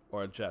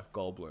or a Jeff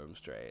Goldblum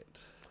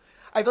straight.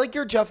 I feel like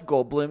your Jeff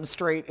Goldblum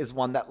straight is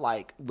one that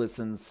like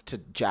listens to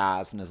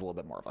jazz and is a little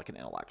bit more of like an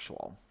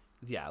intellectual.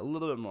 Yeah, a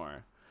little bit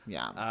more.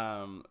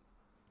 Yeah.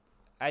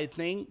 I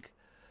think,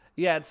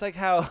 yeah, it's like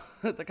how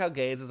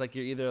gays is like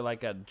you're either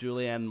like a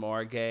Julianne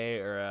Moore gay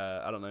or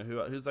a, I don't know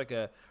who's like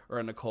a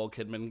Nicole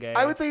Kidman gay.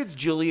 I would say it's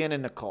Julian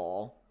and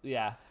Nicole,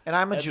 yeah, and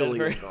I'm a And then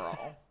Julian for-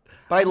 girl,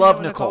 but I love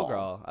I'm a Nicole.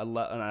 girl. I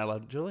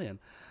love Julian.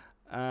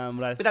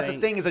 But that's the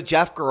thing is a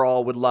Jeff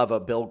girl would love a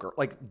Bill girl.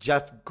 Like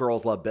Jeff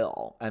girls love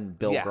Bill and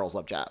Bill Yeah. girls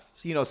love Jeff.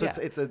 So, you know, so Yeah.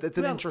 it's an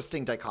Well-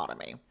 interesting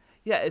dichotomy.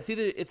 Yeah,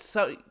 you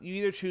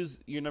either choose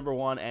your number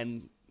one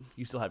and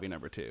you still have your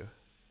number two.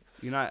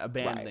 You're not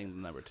abandoning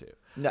the number two.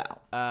 No.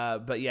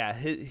 But yeah,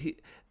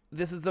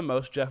 this is the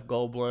most Jeff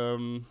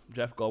Goldblum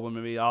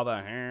movie. All the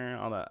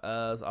all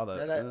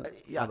the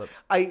Yeah. all the-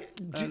 I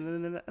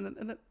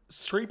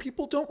straight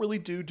people don't really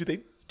do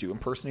they do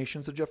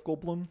impersonations of Jeff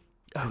Goldblum?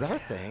 Is that a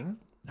thing?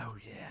 Oh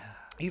yeah.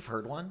 You've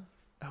heard one?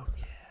 Oh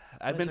yeah.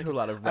 I've been to a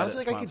lot of I don't Reddit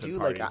think I could sponsored do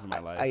parties like in my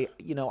life. I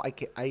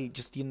could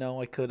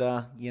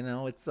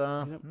it's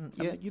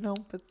yeah, you know,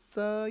 it's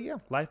yeah.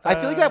 Life, I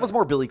feel like that was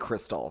more Billy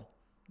Crystal.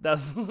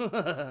 That's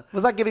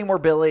Was that giving more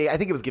Billy? I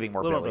think it was giving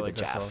more Little Billy Billy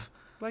than Crystal. Jeff.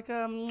 like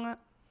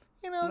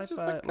You know, it's just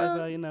like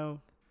you know.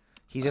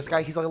 he's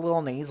like a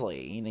little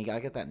nasally. You know, you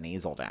gotta get that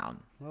nasal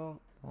down. Well,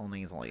 A little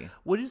nasally.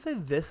 would you say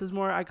this is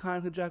more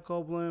iconic than Jeff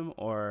Goldblum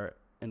or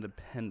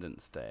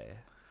Independence Day?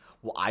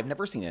 Well, I've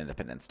never seen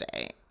Independence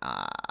Day.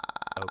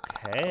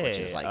 Okay, Which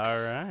is like all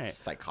right.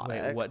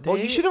 psychotic. Wait, what Well,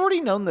 day? you should have already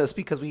known this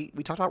because we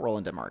talked about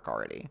Roland Denmark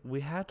already.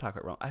 We have talked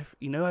about wrong.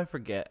 I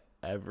forget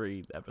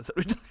every episode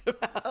we talk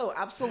about. Oh,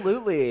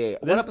 absolutely.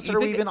 What This- episode you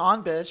are we think- even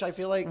on, bitch? I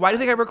feel like Why do you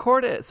think I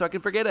record it so I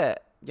can forget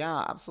it?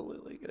 Yeah,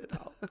 absolutely. Get it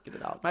out. Get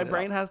it out. My get it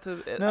brain out. has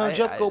to. No,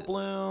 Jeff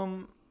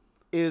Goldblum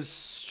is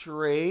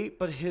straight,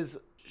 but his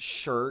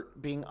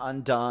shirt being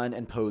undone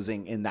and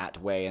posing in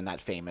that way in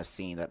that famous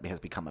scene that has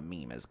become a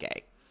meme is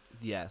gay.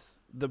 Yes,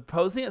 the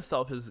posing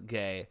itself is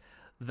gay.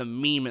 The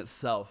meme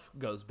itself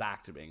goes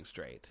back to being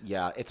straight.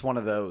 Yeah, it's one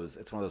of those.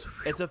 It's one of those.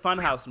 It's a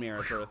funhouse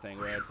mirror sort of thing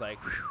where it's like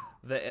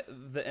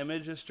the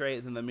image is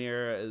straight, then the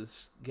mirror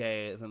is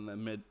gay, then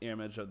the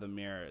image of the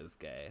mirror is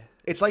gay.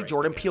 It's like Straight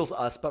Jordan to gay. Peele's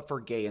Us, but for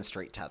gay and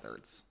straight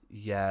tethereds.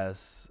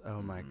 Yes.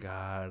 Oh my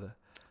god.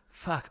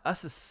 Fuck.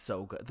 Us is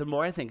so good. The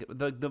more I think,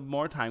 the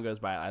more time goes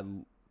by,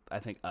 I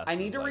think Us. I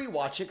need is to like,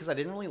 rewatch it because I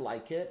didn't really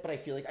like it, but I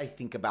feel like I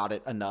think about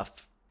it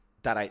enough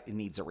that it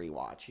needs a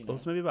rewatch. You know, Well,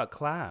 it's a movie about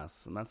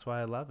class, and that's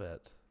why I love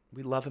it.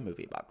 we love a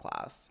movie about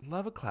class.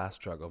 Love a class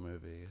struggle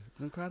movie.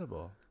 It's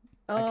incredible.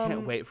 I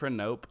can't wait for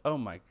Nope. Oh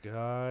my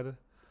god.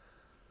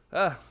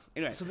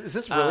 Anyway, So is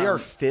this really our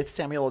fifth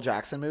Samuel L.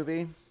 Jackson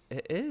movie?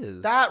 it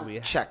is. That We-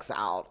 checks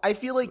out. I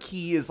feel like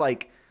he is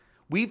like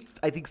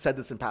I think said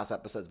this in past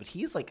episodes, but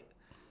he is like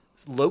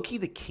low-key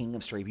the king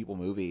of straight people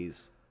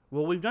movies.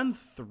 Well, we've done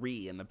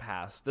 3 in the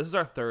past. This is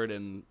our third,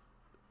 and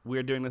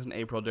we're doing this in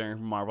April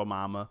during Marvel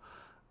Mama.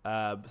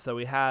 So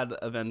we had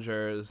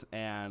Avengers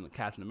and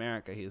Captain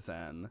America he's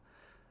in.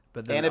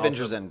 But then And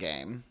Avengers also-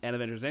 Endgame. And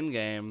Avengers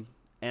Endgame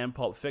and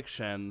Pulp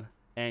Fiction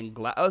and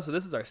so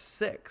this is our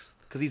 6th.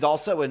 Because he's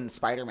also in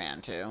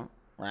Spider-Man too,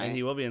 right? And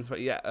he will be in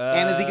yeah.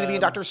 And is he going to be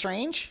in Doctor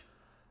Strange?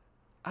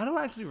 I don't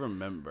actually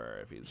remember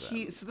if he's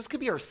in. So this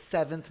could be our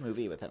 7th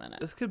movie with him in it.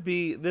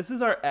 This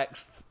is our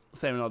X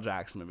Samuel L.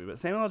 Jackson movie, but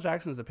Samuel L.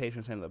 Jackson is the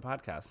patron saint of the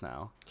podcast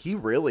now. He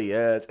really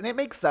is. And it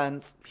makes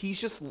sense. He's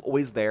just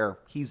always there.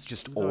 He's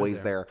just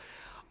always there.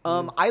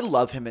 I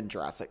love him in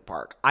Jurassic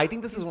Park. I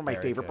think this is one of my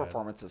very favorite good.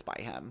 performances by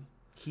him.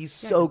 He's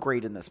so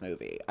great in this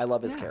movie. I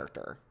love his Yeah.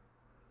 character.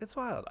 It's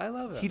wild. I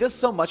love it. He does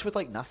so much with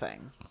like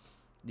nothing.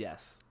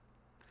 Yes.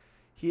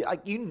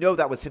 You know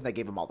that was him that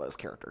gave him all those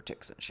character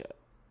tics and shit.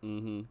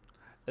 Mm-hmm.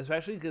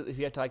 Especially because if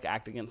you have to like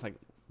act against like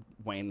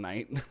Wayne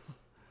Knight,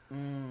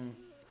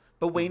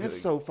 But Wayne is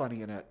so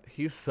funny in it.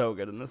 he's so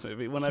good in this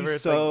movie. Whenever He's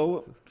it's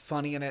so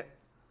funny in it.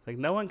 like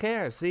no one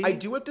cares. See, I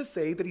do have to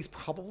say that he's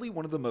probably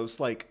one of the most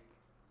like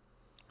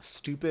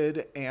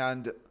stupid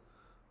and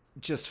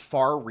just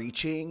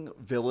far-reaching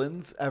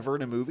villains ever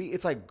in a movie.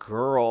 It's like,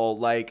 girl,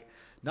 like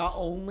not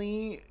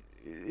only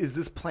is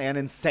this plan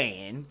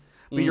insane,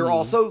 but you're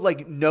also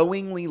like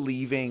knowingly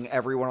leaving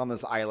everyone on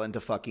this island to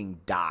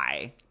fucking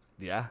die.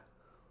 Yeah.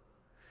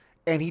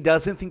 And he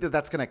doesn't think that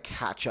that's going to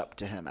catch up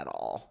to him at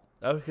all.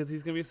 Oh, because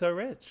he's gonna be so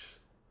rich.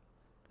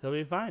 He'll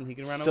be fine. He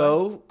can run away.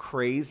 So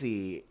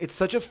crazy. It's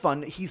such a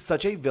fun. He's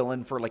such a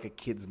villain for like a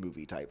kids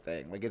movie type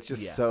thing. Like it's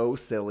just so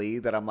silly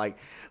that I'm like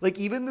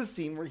even the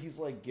scene where he's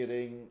like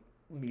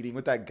meeting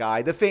with that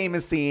guy, the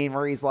famous scene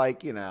where he's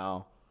like,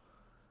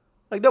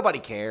 like nobody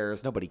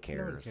cares. Nobody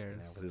cares.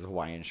 With his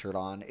Hawaiian shirt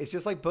on. It's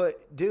just like,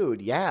 but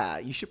dude, yeah,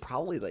 you should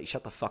probably like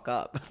shut the fuck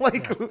up.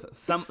 Like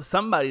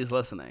somebody's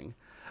listening.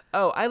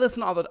 Oh, I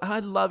listen I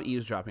love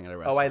eavesdropping at a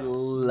restaurant. Oh, I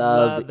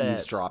love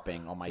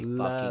eavesdropping. Oh my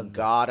fucking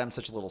God, I'm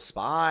such a little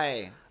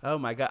spy. Oh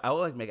my God, I will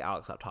like make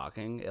Alex stop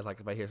talking. If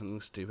I hear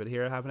something stupid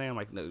here happening, I'm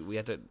like, no, we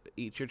have to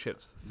eat your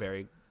chips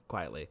very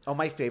quietly. Oh,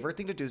 my favorite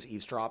thing to do is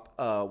eavesdrop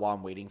while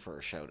I'm waiting for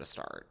a show to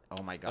start.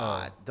 Oh my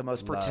God, the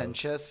most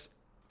pretentious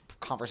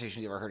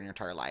conversations you've ever heard in your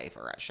entire life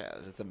are at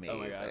shows. It's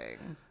amazing.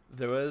 Oh,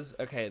 there was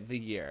the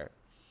year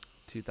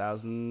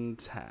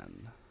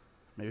 2010,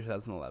 maybe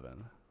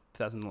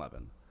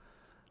 2011.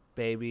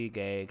 Baby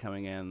gay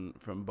coming in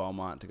from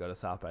Beaumont to go to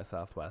South by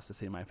Southwest to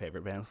see my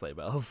favorite band, Sleigh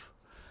Bells.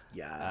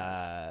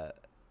 Yes.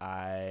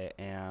 Might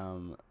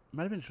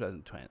have been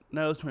 2020.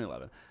 No, it was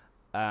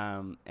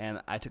 2011.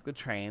 And I took the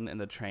train, and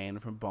the train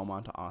from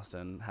Beaumont to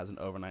Austin has an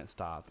overnight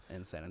stop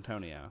in San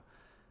Antonio.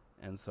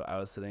 And so I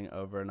was sitting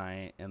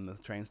overnight in the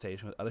train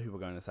station with other people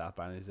going to South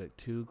by, and these like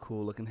two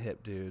cool looking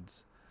hip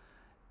dudes.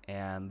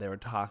 And they were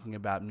talking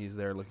about music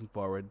they were looking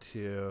forward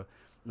to.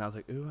 And I was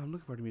like, ooh, I'm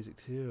looking forward to music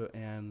too.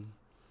 And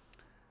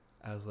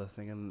I was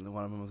listening, and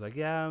one of them was like,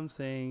 yeah, I'm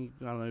saying,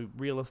 I don't know,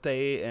 Real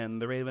Estate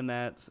and the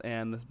Ravenettes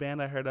and this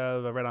band I heard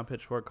of, I read on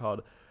Pitchfork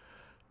called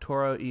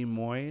Toro y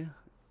Moi.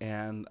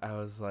 And I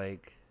was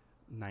like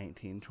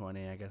 19,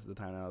 20, I guess at the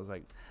time. And I was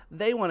like,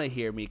 they want to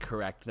hear me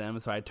correct them.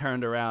 So I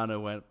turned around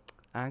and went,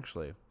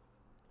 actually,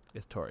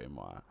 it's Toro y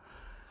Moi.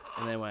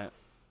 And they went,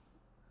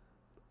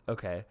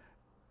 okay.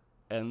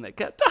 And they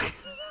kept talking.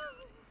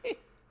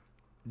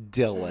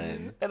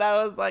 Dylan. And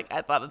I was like,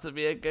 I thought this would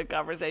be a good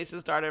conversation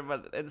starter,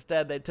 but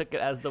instead they took it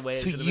as the way it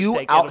should have been you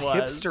taken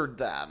out-hipstered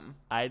them.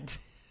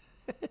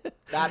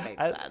 That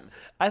makes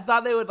sense. I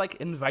thought they would like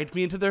invite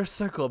me into their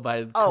circle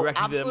by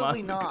correcting them.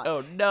 Absolutely not.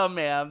 Oh no,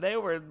 ma'am, they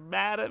were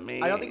mad at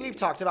me. I don't think we've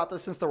talked about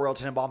this since the Royal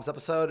Tenenbaums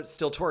episode.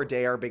 Still to our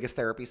day, our biggest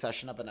therapy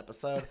session of an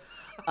episode.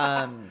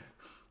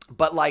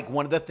 But like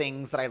one of the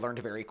things that I learned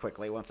very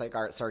quickly once I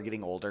started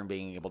getting older and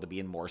being able to be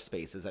in more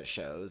spaces at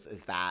shows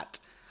is that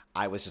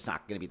I was just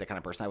not going to be the kind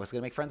of person I was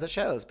going to make friends at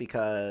shows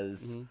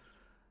because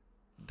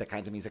the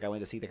kinds of music I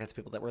went to see, the kinds of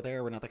people that were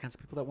there were not the kinds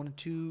of people that wanted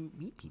to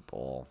meet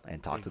people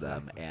and talk to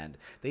them. And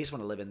they just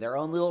want to live in their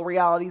own little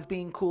realities,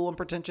 being cool and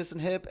pretentious and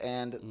hip.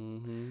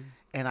 And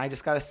I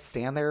just got to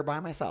stand there by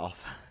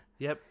myself.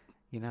 Yep.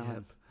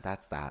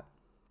 That's that.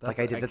 Like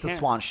I did at the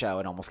Swan show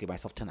and almost gave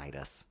myself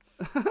tinnitus.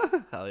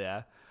 Hell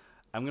yeah.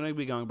 I'm going to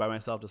be going by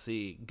myself to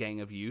see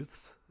Gang of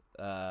Youths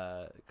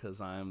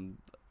because I'm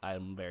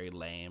very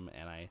lame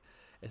and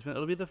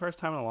it'll be the first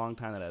time in a long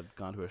time that I've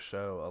gone to a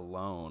show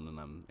alone, and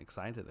I'm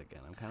excited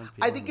again.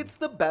 I think it's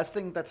the best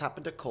thing that's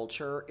happened to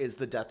culture is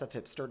the death of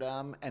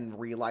hipsterdom and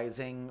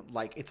realizing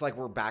like it's like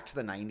we're back to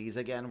the 90s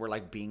again, where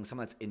like being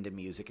someone that's into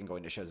music and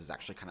going to shows is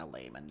actually kind of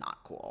lame and not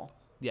cool.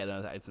 Yeah,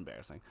 no, it's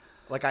embarrassing.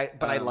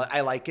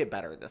 I like it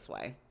better this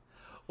way.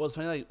 Well, it's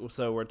funny. Like,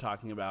 so we're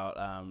talking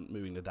about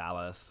moving to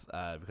Dallas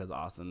because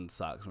Austin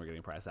sucks and we're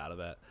getting priced out of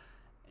it,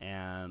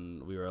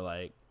 and we were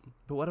like,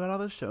 but what about all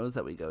the shows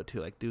that we go to?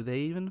 Like, do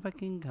they even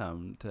fucking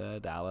come to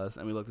Dallas?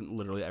 And we looked at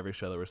literally every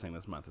show that we're seeing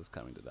this month is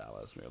coming to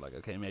Dallas. We were like,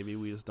 okay, maybe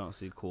we just don't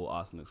see cool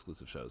Austin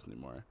exclusive shows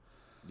anymore.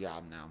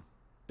 Yeah, no.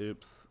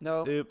 Oops.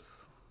 No.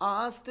 Oops.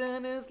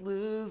 Austin is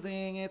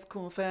losing its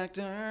cool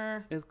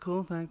factor. It's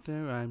cool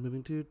factor. I'm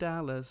moving to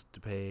Dallas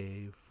to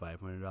pay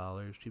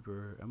 $500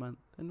 cheaper a month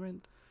in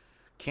rent.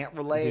 Can't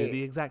relate. Do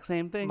the exact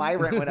same thing. My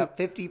rent went up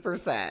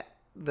 50%.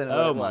 Than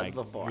what it was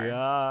before. Oh my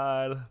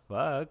God.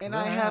 Fuck and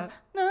that. I have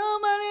no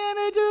money and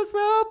I just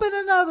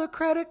opened another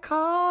credit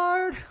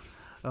card.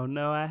 Oh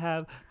no, I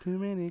have too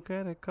many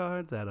credit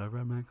cards that are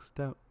maxed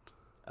out.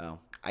 Oh,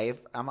 I'm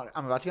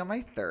about to be on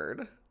my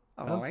third.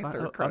 I'm on my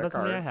third credit that's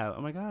card. Me I have.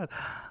 Oh my God.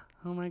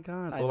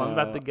 Well, I'm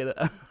about to get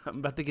I'm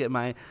about to get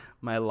my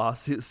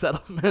lawsuit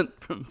settlement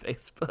from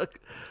Facebook.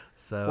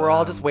 So we're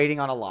all just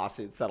waiting on a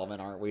lawsuit settlement,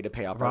 aren't we, to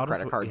pay off our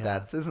credit card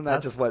debts? Isn't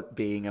that just what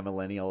being a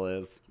millennial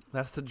is?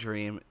 That's the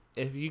dream.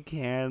 If you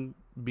can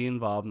be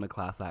involved in a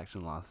class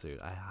action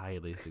lawsuit, I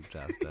highly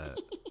suggest it.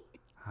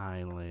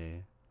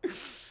 Highly.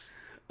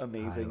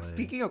 Amazing. Highly.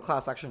 Speaking of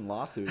class action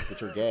lawsuits,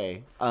 which are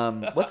gay,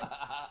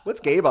 what's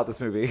gay about this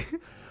movie?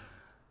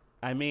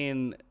 I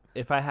mean,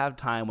 if I have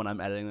time when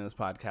I'm editing this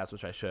podcast,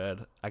 which I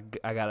should, I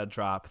gotta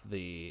drop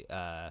the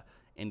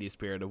Indie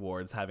Spirit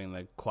Awards, having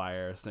the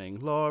choir sing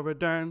Laura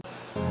Dern.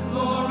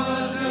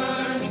 Laura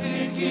Dern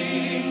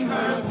kicking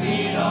her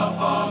feet up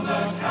on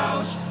the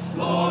couch.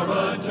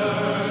 Laura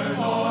Dern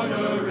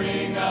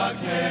ordering a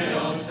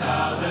kale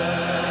salad.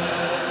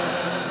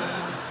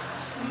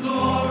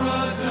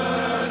 Laura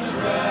Dern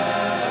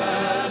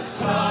dressed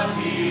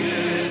slutty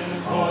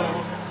in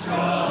court,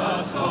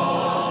 just full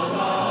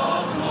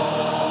of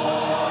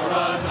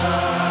Laura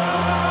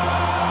Dern.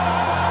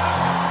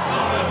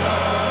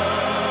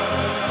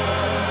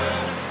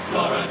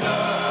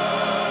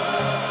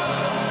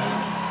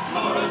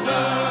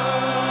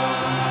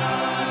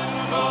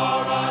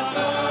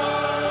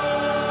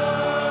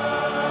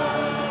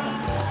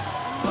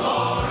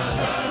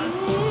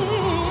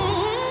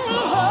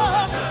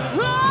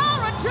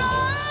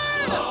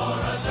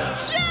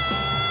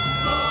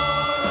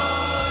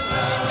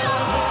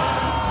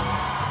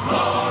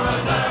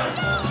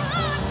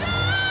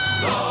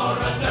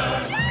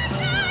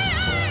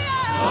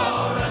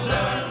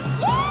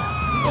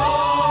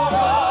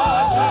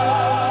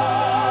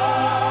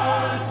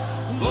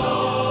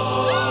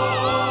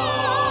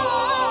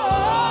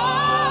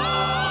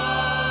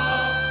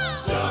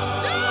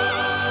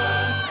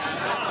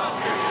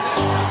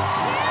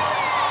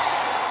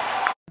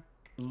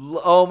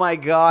 Oh my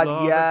God,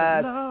 Laura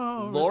yes.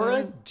 Dern.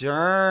 Laura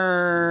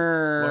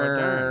Dern. Laura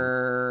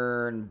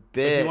Dern.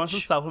 Bitch. If you want some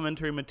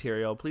supplementary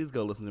material, please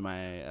go listen to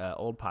my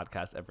old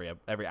podcast,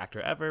 Every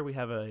Actor Ever. We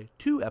have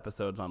 2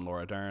 episodes on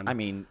Laura Dern. I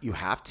mean, you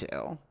have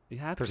to. You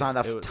have There's to.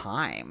 not enough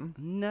time.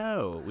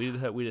 No. We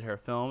did her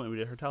film and we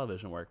did her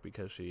television work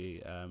because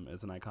she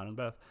is an icon in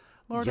both.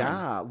 Laura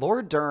Dern.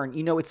 Laura Dern.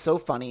 You know, it's so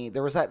funny.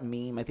 There was that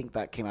meme, I think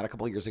that came out a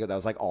couple of years ago, that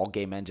was like, all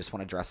gay men just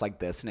want to dress like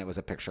this, and it was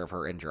a picture of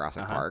her in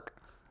Jurassic Park.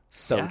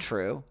 So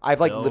true. I've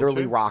like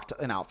literally rocked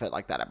an outfit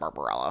like that at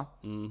Barbarella.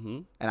 Mm-hmm.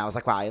 And I was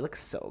like, wow, you look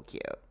so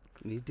cute.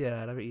 You did.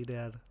 I bet you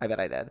did. I bet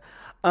I did.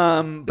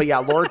 But yeah,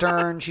 Laura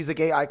Dern, she's a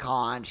gay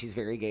icon. She's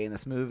very gay in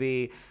this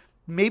movie.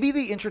 Maybe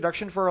the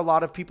introduction for a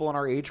lot of people in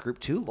our age group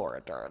to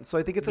Laura Dern. So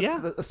I think it's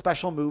a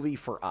special movie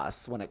for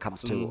us when it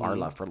comes to our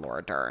love for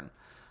Laura Dern.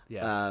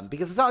 Yes.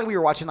 Because it's not like we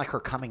were watching like her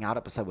coming out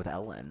episode with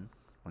Ellen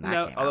when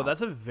that came although out.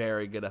 that's a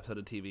very good episode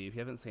of TV. If you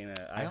haven't seen it,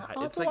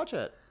 I'll have to watch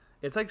it.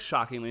 It's like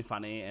shockingly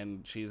funny,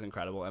 and she's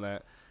incredible in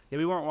it. Yeah,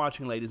 we weren't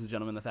watching Ladies and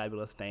Gentlemen, The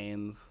Fabulous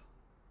Stains.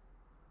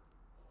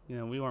 You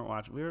know, we weren't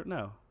watching.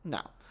 No.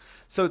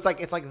 So it's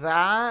like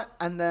that,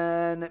 and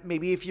then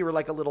maybe if you were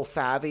like a little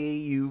savvy,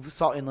 you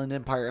saw Inland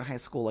Empire in high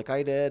school, like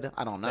I did.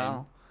 I don't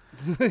know.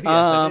 Yes,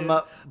 I did.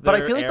 But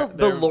I feel like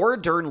the Laura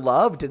Dern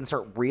love didn't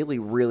start really,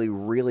 really,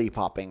 really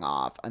popping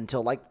off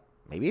until like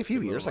maybe a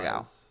few years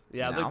ago.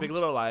 Yeah, it was like Big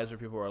Little Lies, where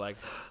people were like,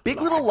 Big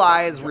Little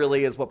Lies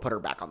really is what put her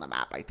back on the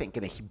map, I think,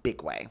 in a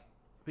big way.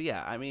 But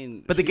yeah, I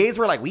mean, but the gays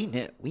were like, we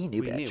knew,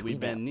 bitch, we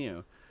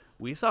knew.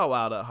 We saw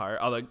Wild at Heart.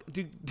 Although,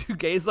 do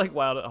gays like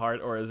Wild at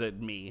Heart, or is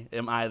it me?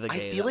 Am I the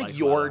gay? I feel like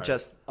you're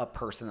just a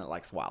person that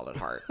likes Wild at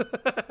Heart.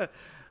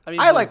 I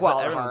mean, I like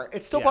Wild at Heart.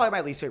 It's still probably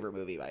my least favorite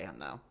movie by him,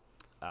 though.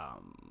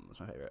 It's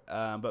my favorite.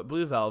 But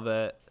Blue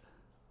Velvet.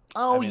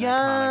 Oh, I mean,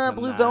 yeah,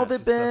 Blue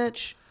Velvet,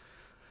 bitch.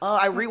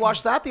 I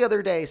rewatched that the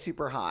other day,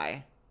 super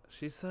high.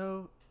 She's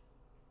so...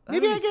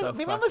 Maybe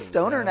I'm a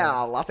stoner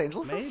now. Los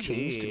Angeles has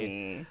changed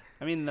me.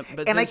 I mean,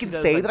 and I can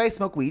say that I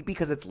smoke weed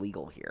because it's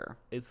legal here.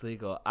 It's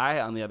legal. I,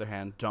 on the other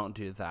hand, don't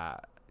do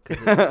that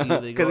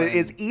because it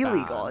is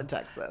illegal in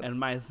Texas. And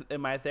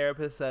my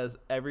therapist says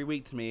every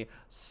week to me,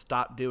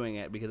 "Stop doing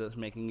it because it's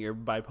making your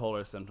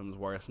bipolar symptoms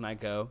worse." And I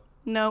go,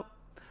 "Nope."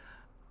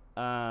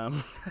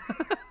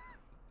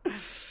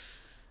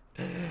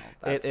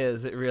 It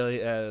is. It really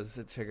is.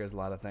 It triggers a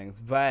lot of things,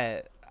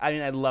 but. I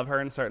mean, I love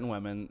her in Certain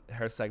Women.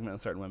 Her segment in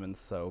Certain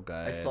Women's so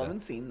good. I still haven't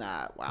seen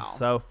that. Wow.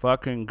 So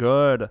fucking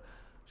good.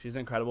 She's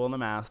incredible in The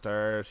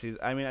Master.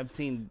 I've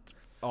seen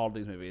all of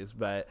these movies,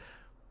 but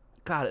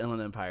God,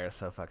 Inland Empire is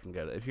so fucking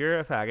good. If you're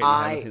a faggot and you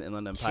haven't seen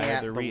Inland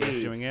Empire, they're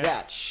reissuing it.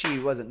 That she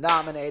wasn't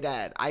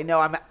nominated. I know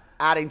I'm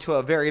adding to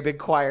a very big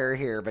choir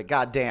here, but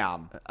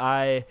goddamn.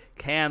 I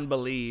can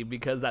believe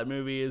because that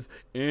movie is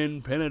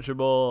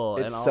impenetrable.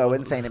 It's so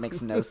insane. It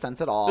makes no sense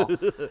at all.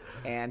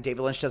 And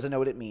David Lynch doesn't know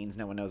what it means.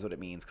 No one knows what it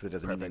means because it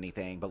doesn't mean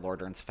anything. But Laura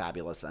Dern's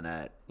fabulous in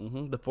it.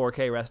 Mm-hmm. The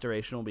 4K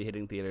restoration will be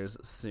hitting theaters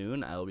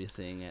soon. I will be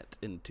seeing it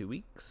in 2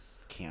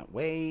 weeks. Can't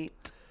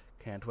wait.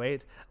 Can't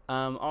wait.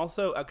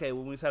 Also, okay,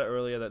 when we said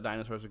earlier that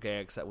dinosaurs are gay,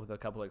 except with a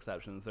couple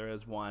exceptions, there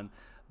is one.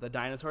 The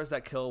dinosaurs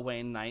that kill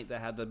Wayne Knight that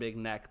had the big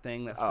neck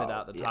thing that spit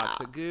out the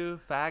toxic goo,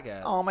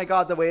 faggots. Oh my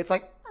God, the way it's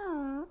like...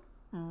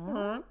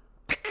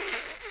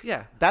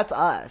 Yeah. That's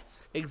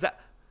us. Exactly.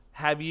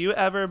 Have you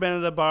ever been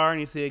at a bar and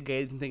you see a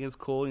gay and think it's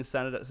cool and you sit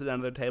down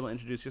at their table,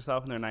 introduce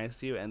yourself, and they're nice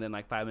to you, and then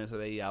like 5 minutes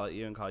later they yell at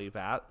you and call you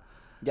fat?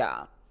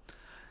 Yeah.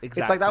 It's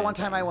like that one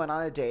time I went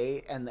on a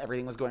date and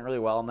everything was going really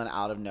well, and then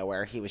out of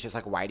nowhere he was just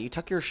like, "Why do you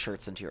tuck your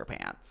shirts into your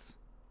pants?"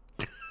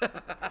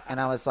 And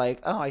I was like,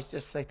 "Oh, I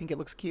think it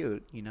looks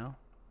cute, you know?"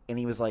 And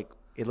he was like,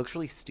 "It looks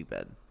really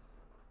stupid."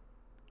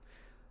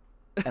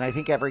 And I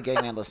think every gay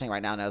man listening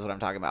right now knows what I'm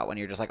talking about when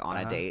you're just like on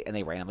a date and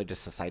they randomly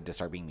just decide to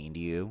start being mean to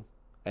you,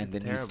 and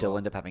then you still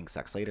end up having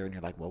sex later, and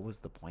you're like, "What was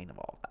the point of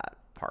all that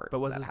part?" But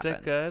was his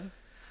dick good?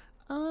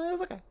 It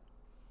was okay.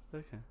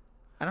 Okay.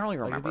 I don't really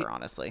remember,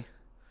 honestly.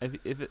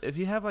 If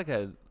you have like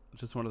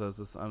just one of those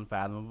just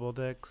unfathomable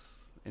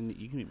dicks, and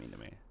you can be mean to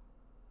me.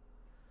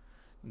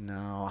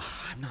 No,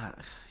 I'm not.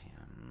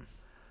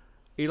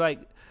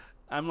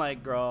 I'm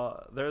like,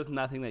 girl, there's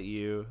nothing that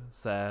you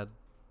said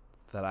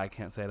that I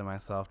can't say to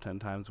myself 10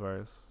 times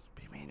worse.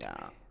 Be mean to me.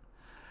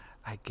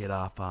 I get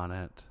off on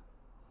it.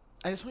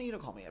 I just want you to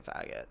call me a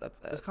faggot. That's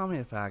it. Just call me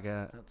a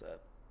faggot. That's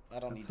it. I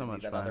don't need so to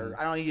much be that fun. other.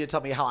 I don't need you to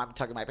tell me how I'm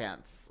tucking my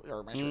pants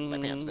or my shirt, my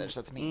pants, bitch.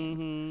 That's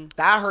mean.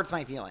 That hurts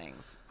my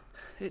feelings.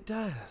 It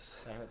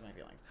does. That hurts my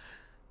feelings.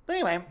 But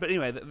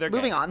anyway, they're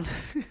moving gay. on.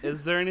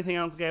 Is there anything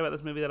else gay about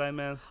this movie that I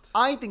missed?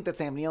 I think that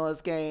Sam Neill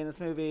is gay in this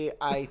movie.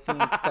 I think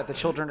that the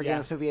children are gay in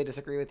this movie. I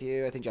disagree with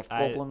you. I think Jeff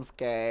Goldblum's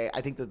gay. I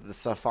think that the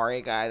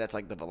safari guy that's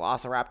like the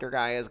Velociraptor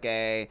guy is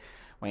gay.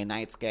 Wayne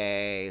Knight's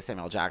gay.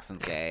 Samuel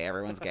Jackson's gay.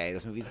 Everyone's gay.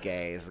 This movie's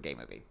gay. This is a gay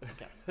movie.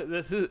 Okay.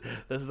 This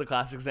is a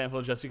classic example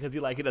of just because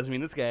you like it doesn't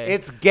mean it's gay.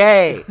 It's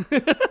gay.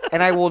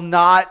 and I will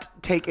not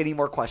take any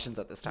more questions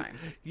at this time.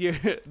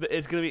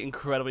 It's going to be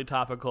incredibly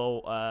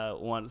topical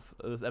once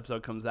this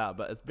episode comes out,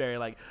 but it's very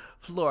like,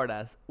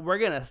 Florida, we're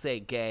going to say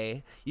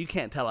gay. You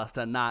can't tell us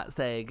to not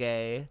say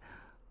gay.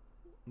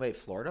 Wait,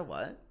 Florida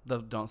what? The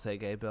don't say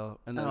gay bill.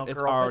 And Oh, it's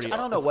girl, already, bitch, I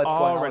don't know it's what's going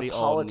on already with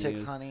old politics,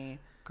 news. honey.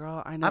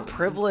 Girl, I know. I'm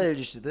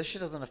privileged. This shit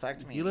doesn't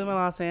affect me. You live in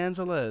Los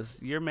Angeles.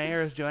 Your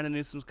mayor is Joanna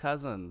Newsom's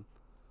cousin.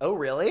 Oh,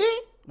 really?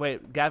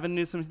 Wait, Gavin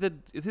Newsom, is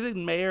he the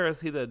mayor or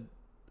is he the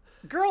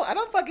Girl, I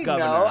don't fucking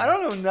governor? know. I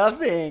don't know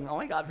nothing. Oh,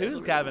 my God.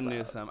 Who's Gavin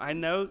Newsom? I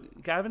know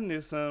Gavin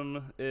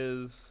Newsom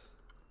is...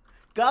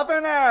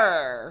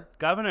 Governor.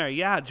 Governor,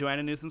 yeah,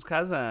 Joanna Newsom's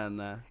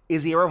cousin.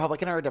 Is he a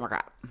Republican or a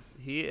Democrat?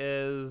 He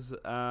is,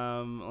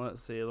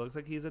 let's see, it looks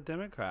like he's a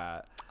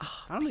Democrat. Oh,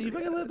 I don't know, you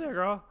fucking live there,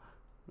 girl.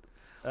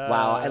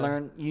 Wow, I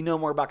learned you know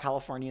more about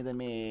California than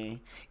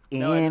me.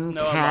 No, I just In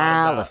know a lot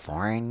about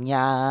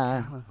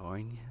California.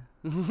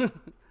 California.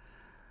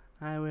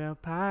 I will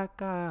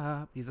pack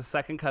up. He's a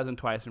second cousin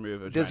twice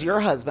removed of Does Joanna your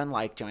Newsom. husband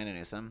like Joanna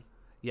Newsom?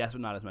 Yes,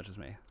 but not as much as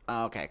me.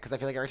 Oh, okay, because I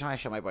feel like every time I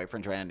show my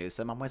boyfriend Joanna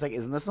Newsom, I'm always like,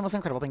 "Isn't this the most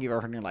incredible thing you've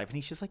ever heard in your life?" And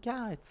he's just like,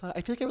 "Yeah, it's."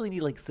 I feel like I really need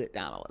to like sit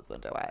down and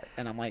listen to it.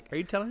 And I'm like, Are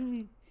you telling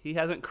me he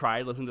hasn't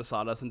cried listening to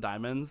Sawdust and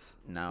Diamonds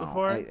 "No,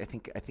 before? I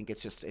think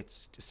it's just it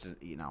was a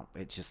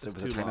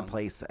time too long. and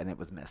place, and it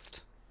was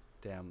missed."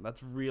 Damn,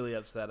 that's really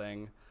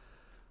upsetting.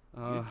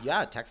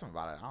 Yeah, text him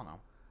about it. I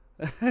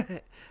don't know.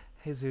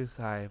 Hey Zeus,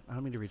 I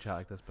don't mean to reach out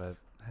like this, but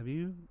have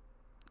you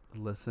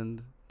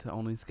listened to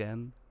Only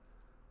Skin?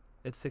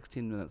 It's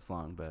 16 minutes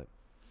long, but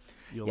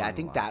you'll Yeah, I learn a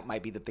think lot. that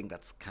might be the thing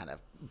that's kind of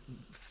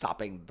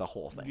stopping the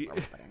whole thing.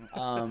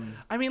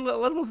 I mean,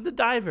 let's listen to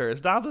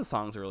Divers. All the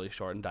songs are really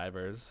short in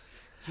Divers.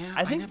 Yeah,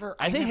 I think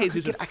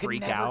Jesus would I could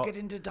freak never out. get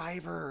into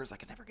Divers. I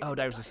could never get. Oh,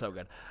 into Divers is so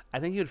good.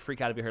 I think he would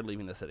freak out if he heard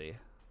Leaving the City.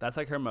 That's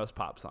like her most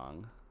pop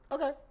song.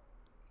 Okay.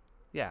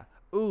 Yeah.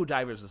 Ooh,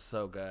 Divers is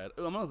so good.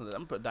 Ooh, I'm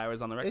gonna put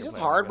Divers on the record. It's just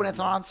player. hard when it's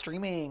not on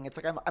streaming. It's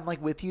like I'm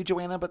like with you,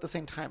 Joanna, but at the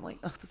same time, like,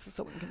 ugh, this is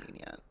so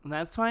inconvenient. And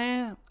that's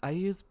why I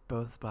use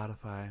both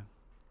Spotify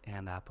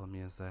and Apple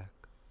Music.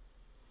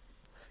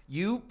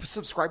 You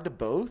subscribe to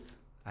both?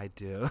 I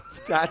do.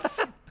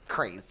 That's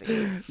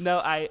crazy.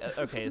 No,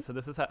 okay, so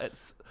this is how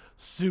it's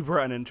super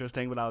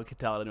uninteresting, but I'll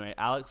tell it anyway.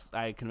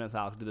 I convinced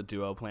Alex to do the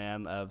duo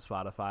plan of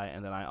Spotify,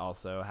 and then I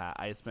also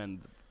I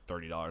spend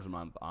 $30 a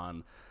month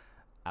on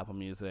Apple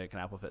Music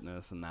and Apple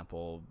Fitness and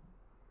Apple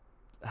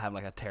have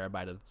like a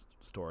terabyte of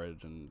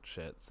storage and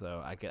shit, so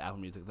I get Apple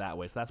Music that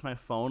way. So that's my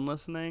phone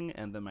listening,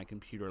 and then my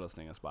computer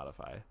listening of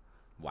Spotify.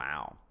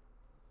 Wow.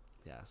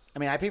 Yes. I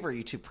mean, I pay for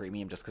YouTube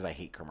Premium just because I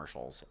hate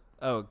commercials.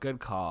 Oh, good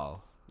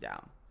call. Yeah.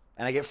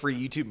 And I get free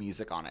YouTube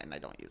music on it, and I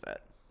don't use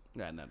it.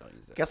 Yeah, no, don't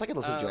use it. Guess I could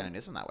listen to Joanna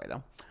Newsom that way,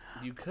 though.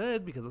 You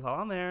could, because it's all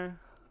on there.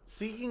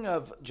 Speaking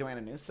of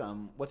Joanna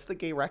Newsom, what's the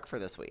gay rec for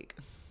this week?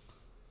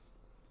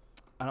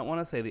 I don't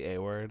want to say the A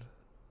word,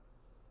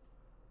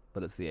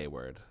 but it's the A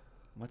word.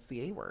 What's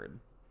the A word?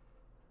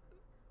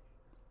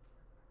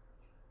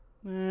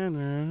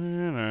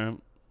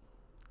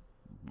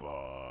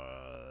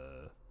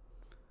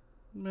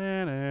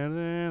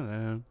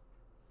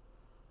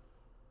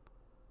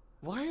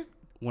 What?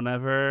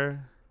 Whenever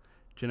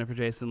Jennifer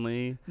Jason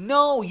Leigh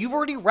No, you've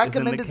already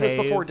recommended this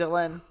before, cave.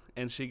 Dylan.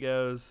 and she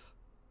goes,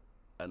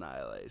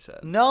 Annihilation.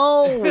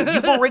 No,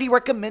 you've already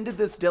recommended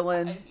this,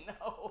 Dylan.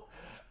 No,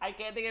 I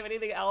can't think of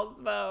anything else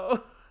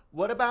though.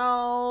 What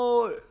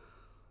about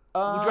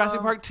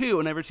Jurassic Park 2,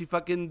 whenever she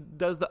fucking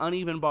does the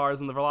uneven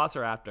bars in the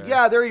Velociraptor.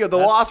 Yeah, there you go. The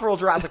Lost World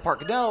Jurassic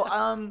Park.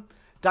 No,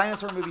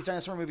 dinosaur movies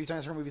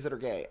that are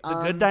gay. The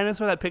Good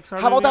Dinosaur, that Pixar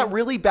How about movie? that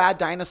really bad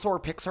dinosaur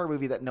Pixar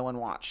movie that no one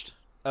watched?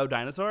 Oh,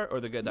 Dinosaur or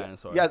The Good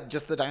Dinosaur? Yeah,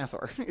 just the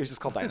dinosaur. It was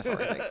just called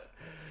Dinosaur, I think.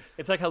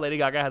 It's like how Lady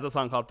Gaga has a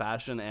song called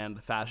Fashion,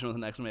 and fashion with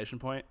an exclamation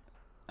point.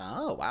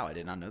 Oh, wow. I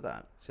did not know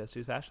that. She has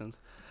two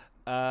fashions.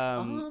 I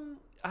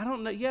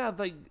don't know. Yeah,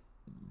 like,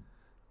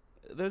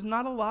 there's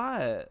not a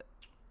lot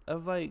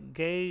of, like,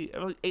 gay...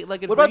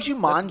 Like, What about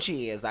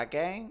Jumanji? Is that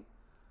gay?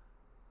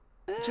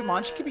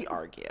 Jumanji could be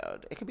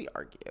argued. It could be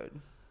argued.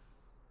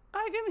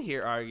 I can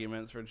hear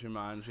arguments for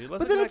Jumanji.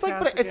 But then it's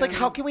like,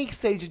 how can we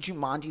say that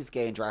Jumanji's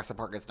gay and Jurassic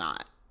Park is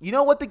not? You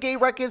know what the gay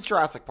wreck is?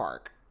 Jurassic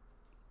Park.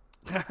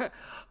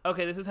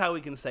 Okay, this is how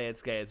we can say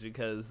it's gay. It's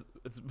because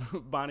it's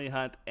Bonnie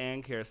Hunt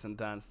and Kirsten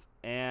Dunst,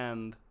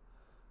 and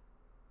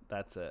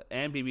that's it.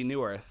 And BB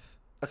Newirth.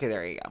 Okay,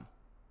 there you go.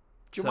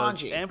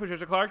 Jumanji. So, and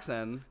Patricia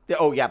Clarkson.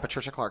 Oh, yeah,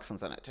 Patricia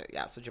Clarkson's in it, too.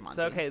 Yeah, so Jumanji.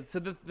 So, okay, so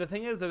the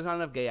thing is, there's not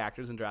enough gay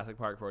actors in Jurassic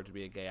Park for it to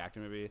be a gay actor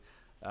movie.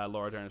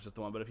 Laura Dern is just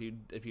the one, but if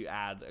you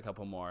add a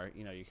couple more,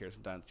 you know, your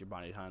Kirsten Dunst, your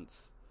Bonnie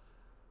Hunts.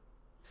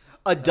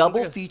 A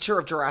double feature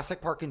of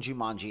Jurassic Park and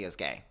Jumanji is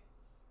gay.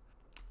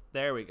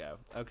 There we go.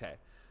 Okay.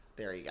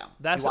 There you go.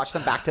 That's- you watch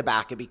them back to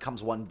back, it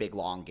becomes one big,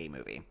 long gay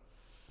movie.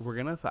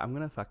 I'm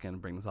gonna fucking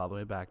bring this all the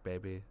way back,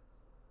 baby.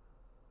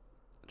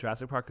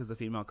 Jurassic Park is a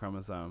female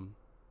chromosome.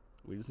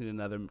 We just need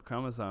another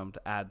chromosome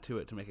to add to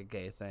it to make a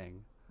gay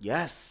thing.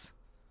 Yes.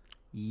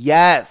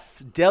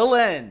 Yes.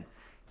 Dylan.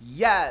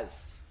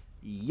 Yes.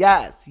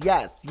 Yes.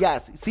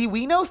 See,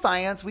 we know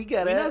science. We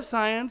get We it. know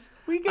science.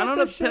 We get I know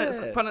the what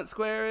shit. Punnett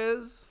Square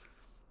is.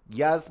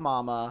 Yes,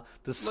 mama.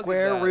 The at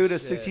square that root of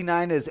shit.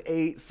 69 is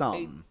 8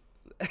 something.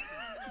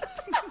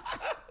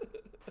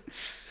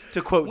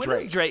 To quote When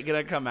Drake. is Drake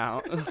gonna come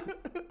out?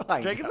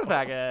 Drake is a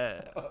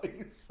faggot. Oh,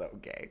 he's so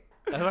gay.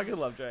 I fucking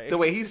love Drake. The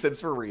way he sips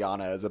for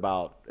Rihanna is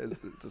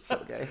it's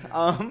so gay.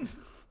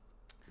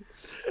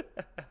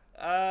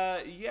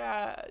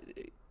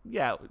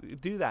 Yeah,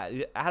 do that.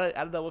 Add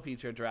a double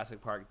feature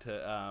Jurassic Park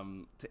to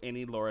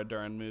any Laura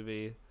Dern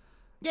movie.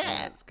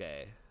 Yeah. It's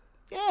gay.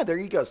 Yeah, there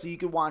you go. So you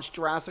could watch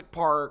Jurassic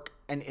Park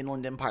and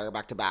Inland Empire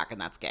back to back, and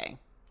that's gay.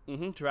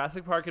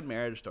 Jurassic Park and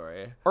Marriage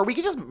Story. Or we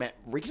could just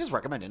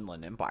recommend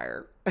Inland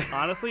Empire.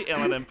 Honestly,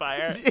 Inland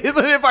Empire.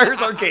 Inland Empire's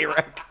our gay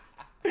wreck.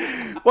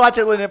 Watch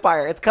Inland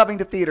Empire. It's coming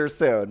to theaters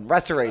soon.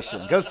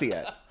 Restoration. Go see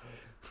it.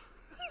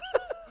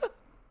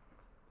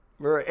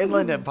 We're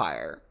Inland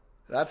Empire.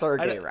 That's our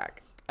gay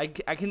wreck.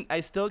 I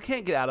still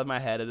can't get out of my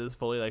head. It is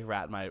fully like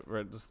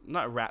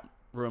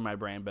ruin my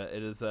brain, but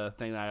it is a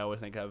thing that I always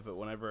think of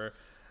whenever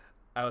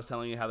I was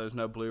telling you how there's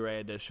no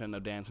Blu-ray edition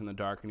of Dance in the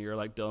Dark, and you're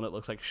like, Dylan, it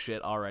looks like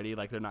shit already.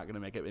 Like, they're not going to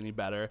make it any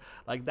better.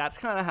 Like, that's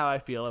kind of how I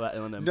feel about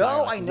Inland Empire.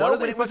 No, like, I know.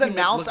 When it was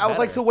announced, I was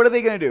like, so what what are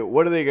they going to do?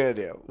 What are they going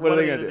to do? What are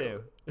they going to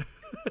do?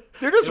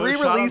 They're just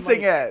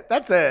re-releasing it.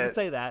 That's it. Just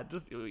say that.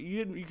 Just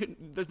you can.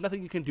 There's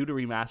nothing you can do to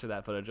remaster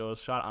that footage. It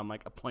was shot on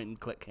like a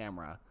point-and-click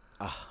camera.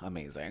 Oh,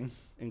 amazing.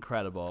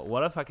 Incredible.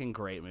 What a fucking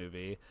great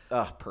movie.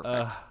 Oh,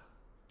 perfect.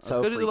 So let's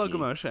go freaky. do the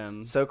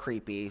locomotion. So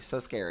creepy. So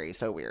scary.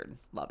 So weird.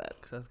 Love it.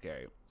 So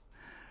scary.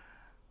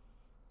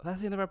 That's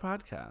the end of our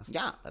podcast.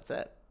 Yeah, that's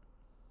it.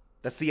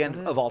 That's the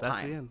end of all That's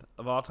time. the end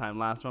of all time.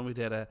 Last one we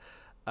did it.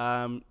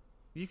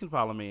 You can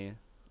follow me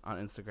on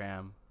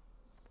Instagram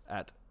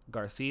at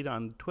Garceed,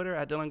 on Twitter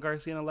at Dylan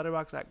Garcia, on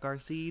Letterboxd at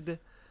Garceed.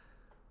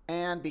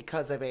 And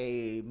because of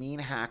a mean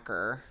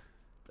hacker,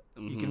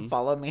 you can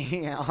follow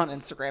me on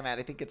Instagram at,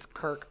 I think it's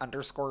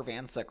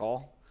Kirk_Van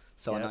Sickle.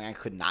 So annoying I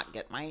could not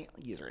get my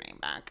username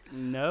back.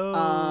 No.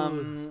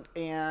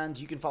 And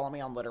you can follow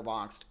me on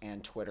Letterboxd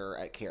and Twitter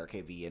at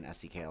KRKV and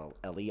SEKLE.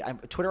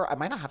 Twitter, I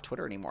might not have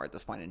Twitter anymore at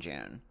this point in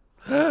June.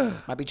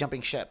 Might be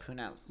jumping ship. Who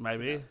knows? Might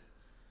be.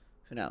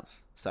 Who knows?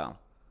 So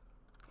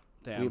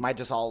Damn. we might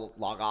just all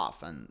log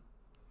off and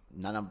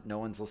no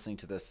one's listening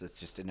to this. It's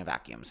just in a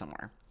vacuum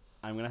somewhere.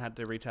 I'm gonna have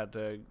to reach out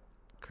to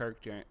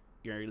Kirk. I'm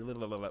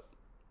gonna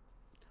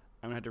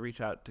have to reach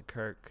out to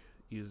Kirk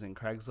using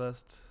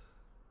Craigslist.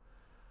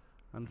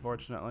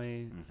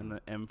 Unfortunately, in the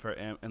in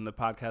the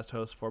podcast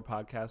host for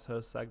podcast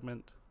host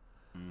segment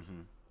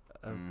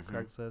of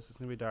Craigslist, it's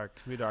gonna be dark.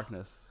 It's gonna be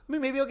darkness. I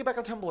mean, maybe I'll get back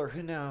on Tumblr.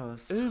 Who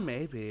knows? Ooh,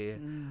 maybe.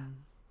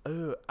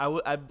 Ooh,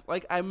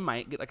 I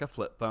might get like a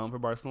flip phone for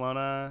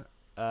Barcelona,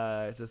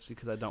 just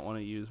because I don't want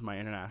to use my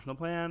international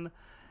plan,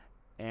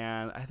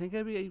 and I think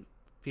I'd be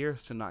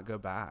fierce to not go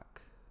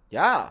back.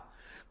 Yeah,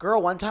 girl.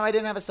 One time I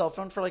didn't have a cell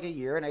phone for like a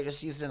year, and I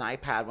just used an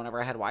iPad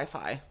whenever I had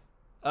Wi-Fi.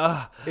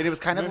 And it was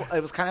kind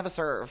of a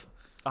serve.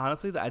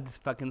 Honestly, I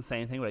just fucking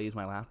same thing, but I use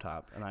my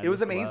laptop, and it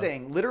was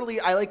amazing. Literally,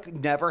 I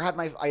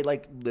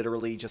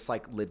literally just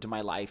like lived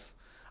my life.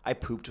 I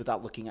pooped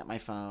without looking at my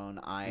phone.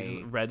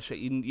 I read shit.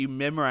 You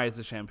memorized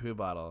the shampoo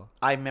bottle.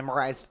 I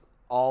memorized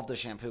all of the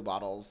shampoo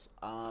bottles.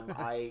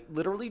 I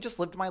literally just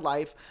lived my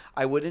life.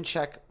 I wouldn't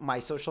check my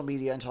social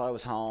media until I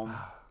was home.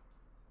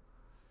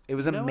 It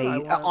was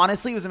amazing.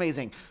 Honestly, it was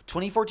amazing.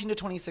 2014 to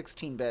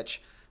 2016, bitch.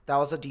 That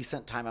was a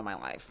decent time in my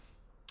life.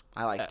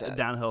 I liked it.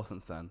 Downhill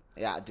since then.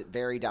 Yeah,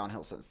 very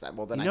downhill since then.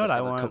 Well, then I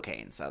discovered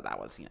cocaine, so that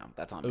was,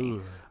 that's on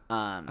me.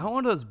 I want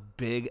one of those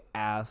big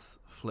ass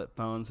flip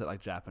phones that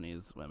like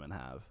Japanese women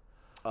have.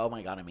 Oh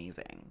my god,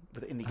 amazing!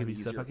 And you could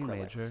use your fucking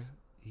major.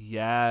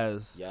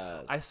 Yes.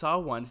 Yes. I saw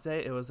one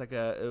today. It was like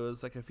a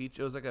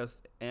feature. It was like a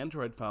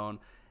Android phone,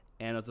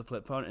 and it was a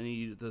flip phone, and you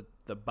used the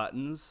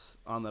buttons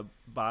on the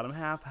bottom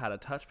half had a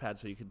touchpad,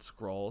 so you could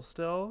scroll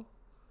still.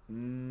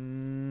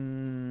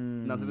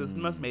 Nothing. This is the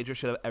most major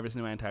shit I've ever seen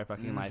in my entire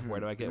fucking life. Where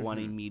do I get one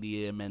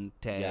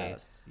immediatamente?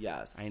 Yes.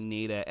 I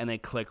need it. And they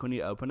click when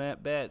you open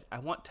it. But I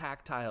want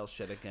tactile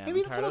shit again.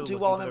 Maybe that's what I'll do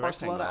while I'm in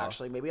Barcelona,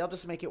 actually. Maybe I'll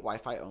just make it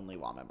Wi-Fi only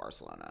while I'm in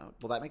Barcelona.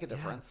 Will that make a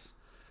difference?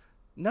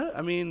 Yeah. No,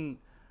 I mean,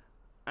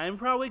 I'm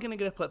probably going to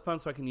get a flip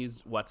phone so I can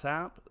use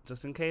WhatsApp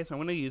just in case. I'm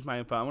going to use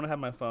my phone. I'm going to have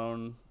my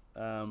phone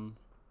and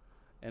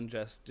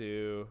just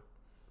do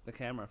the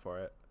camera for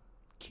it.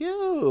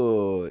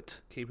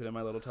 Cute. Keep it in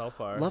my little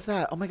Telfar. Love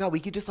that. Oh my god, we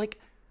could just like,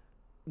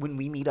 when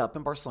we meet up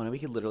in Barcelona, we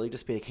could literally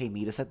just be like, hey,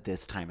 meet us at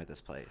this time at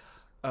this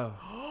place. Oh,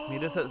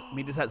 meet us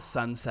at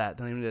sunset.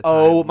 Don't even need a time.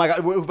 Oh my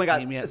god.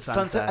 Meet me at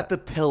sunset at the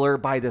pillar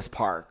by this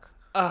park.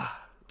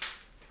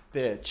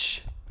 Bitch.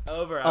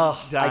 Over. I'm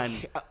done.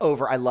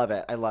 I love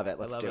it.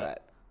 Let's do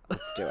it.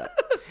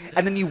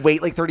 And then you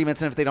wait like 30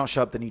 minutes, and if they don't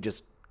show up, then you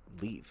just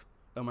leave.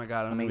 Oh my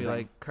god, I'm gonna be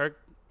like, Kirk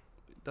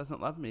doesn't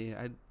love me.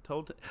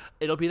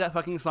 It'll be that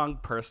fucking song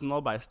 "Personal"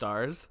 by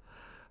Stars.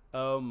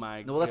 Oh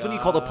my god. Well, that's when you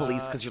call the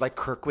police because you're like,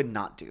 Kirk would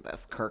not do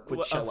this. Kirk would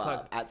What- show oh, fuck.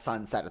 up at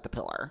sunset at the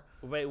pillar.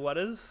 Wait, what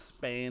is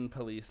Spain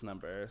police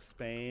number?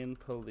 Spain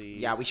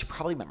police. Yeah, we should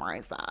probably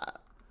memorize that.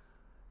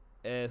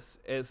 Es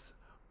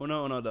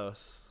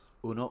 112.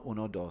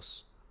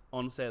 112.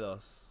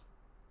 11-2.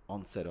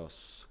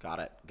 11-2. Got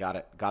it.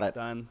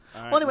 Done.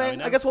 All right, Well, now we anyway,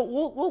 know. I guess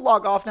we'll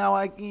log off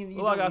now. You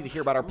We'll log don't off. need to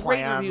hear about our Rate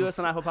plans. and review us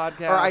on Apple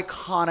Podcasts. Our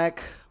iconic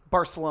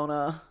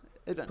Barcelona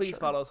adventure. Please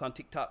follow us on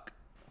TikTok.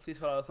 Please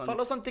follow us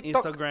on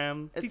TikTok.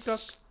 Instagram. TikTok.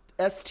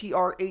 It's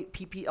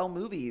STR8PPL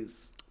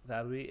movies.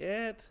 That'll be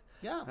it.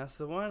 Yeah. That's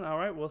the one. All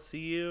right. We'll see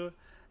you.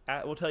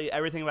 We'll tell you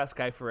everything about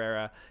Sky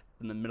Ferreira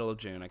in the middle of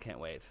June. I can't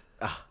wait.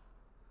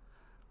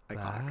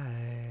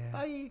 Iconic. Bye.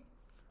 Bye.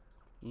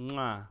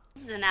 Mwah.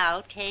 And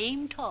out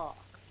came Talk.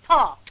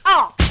 Talk,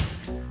 talk.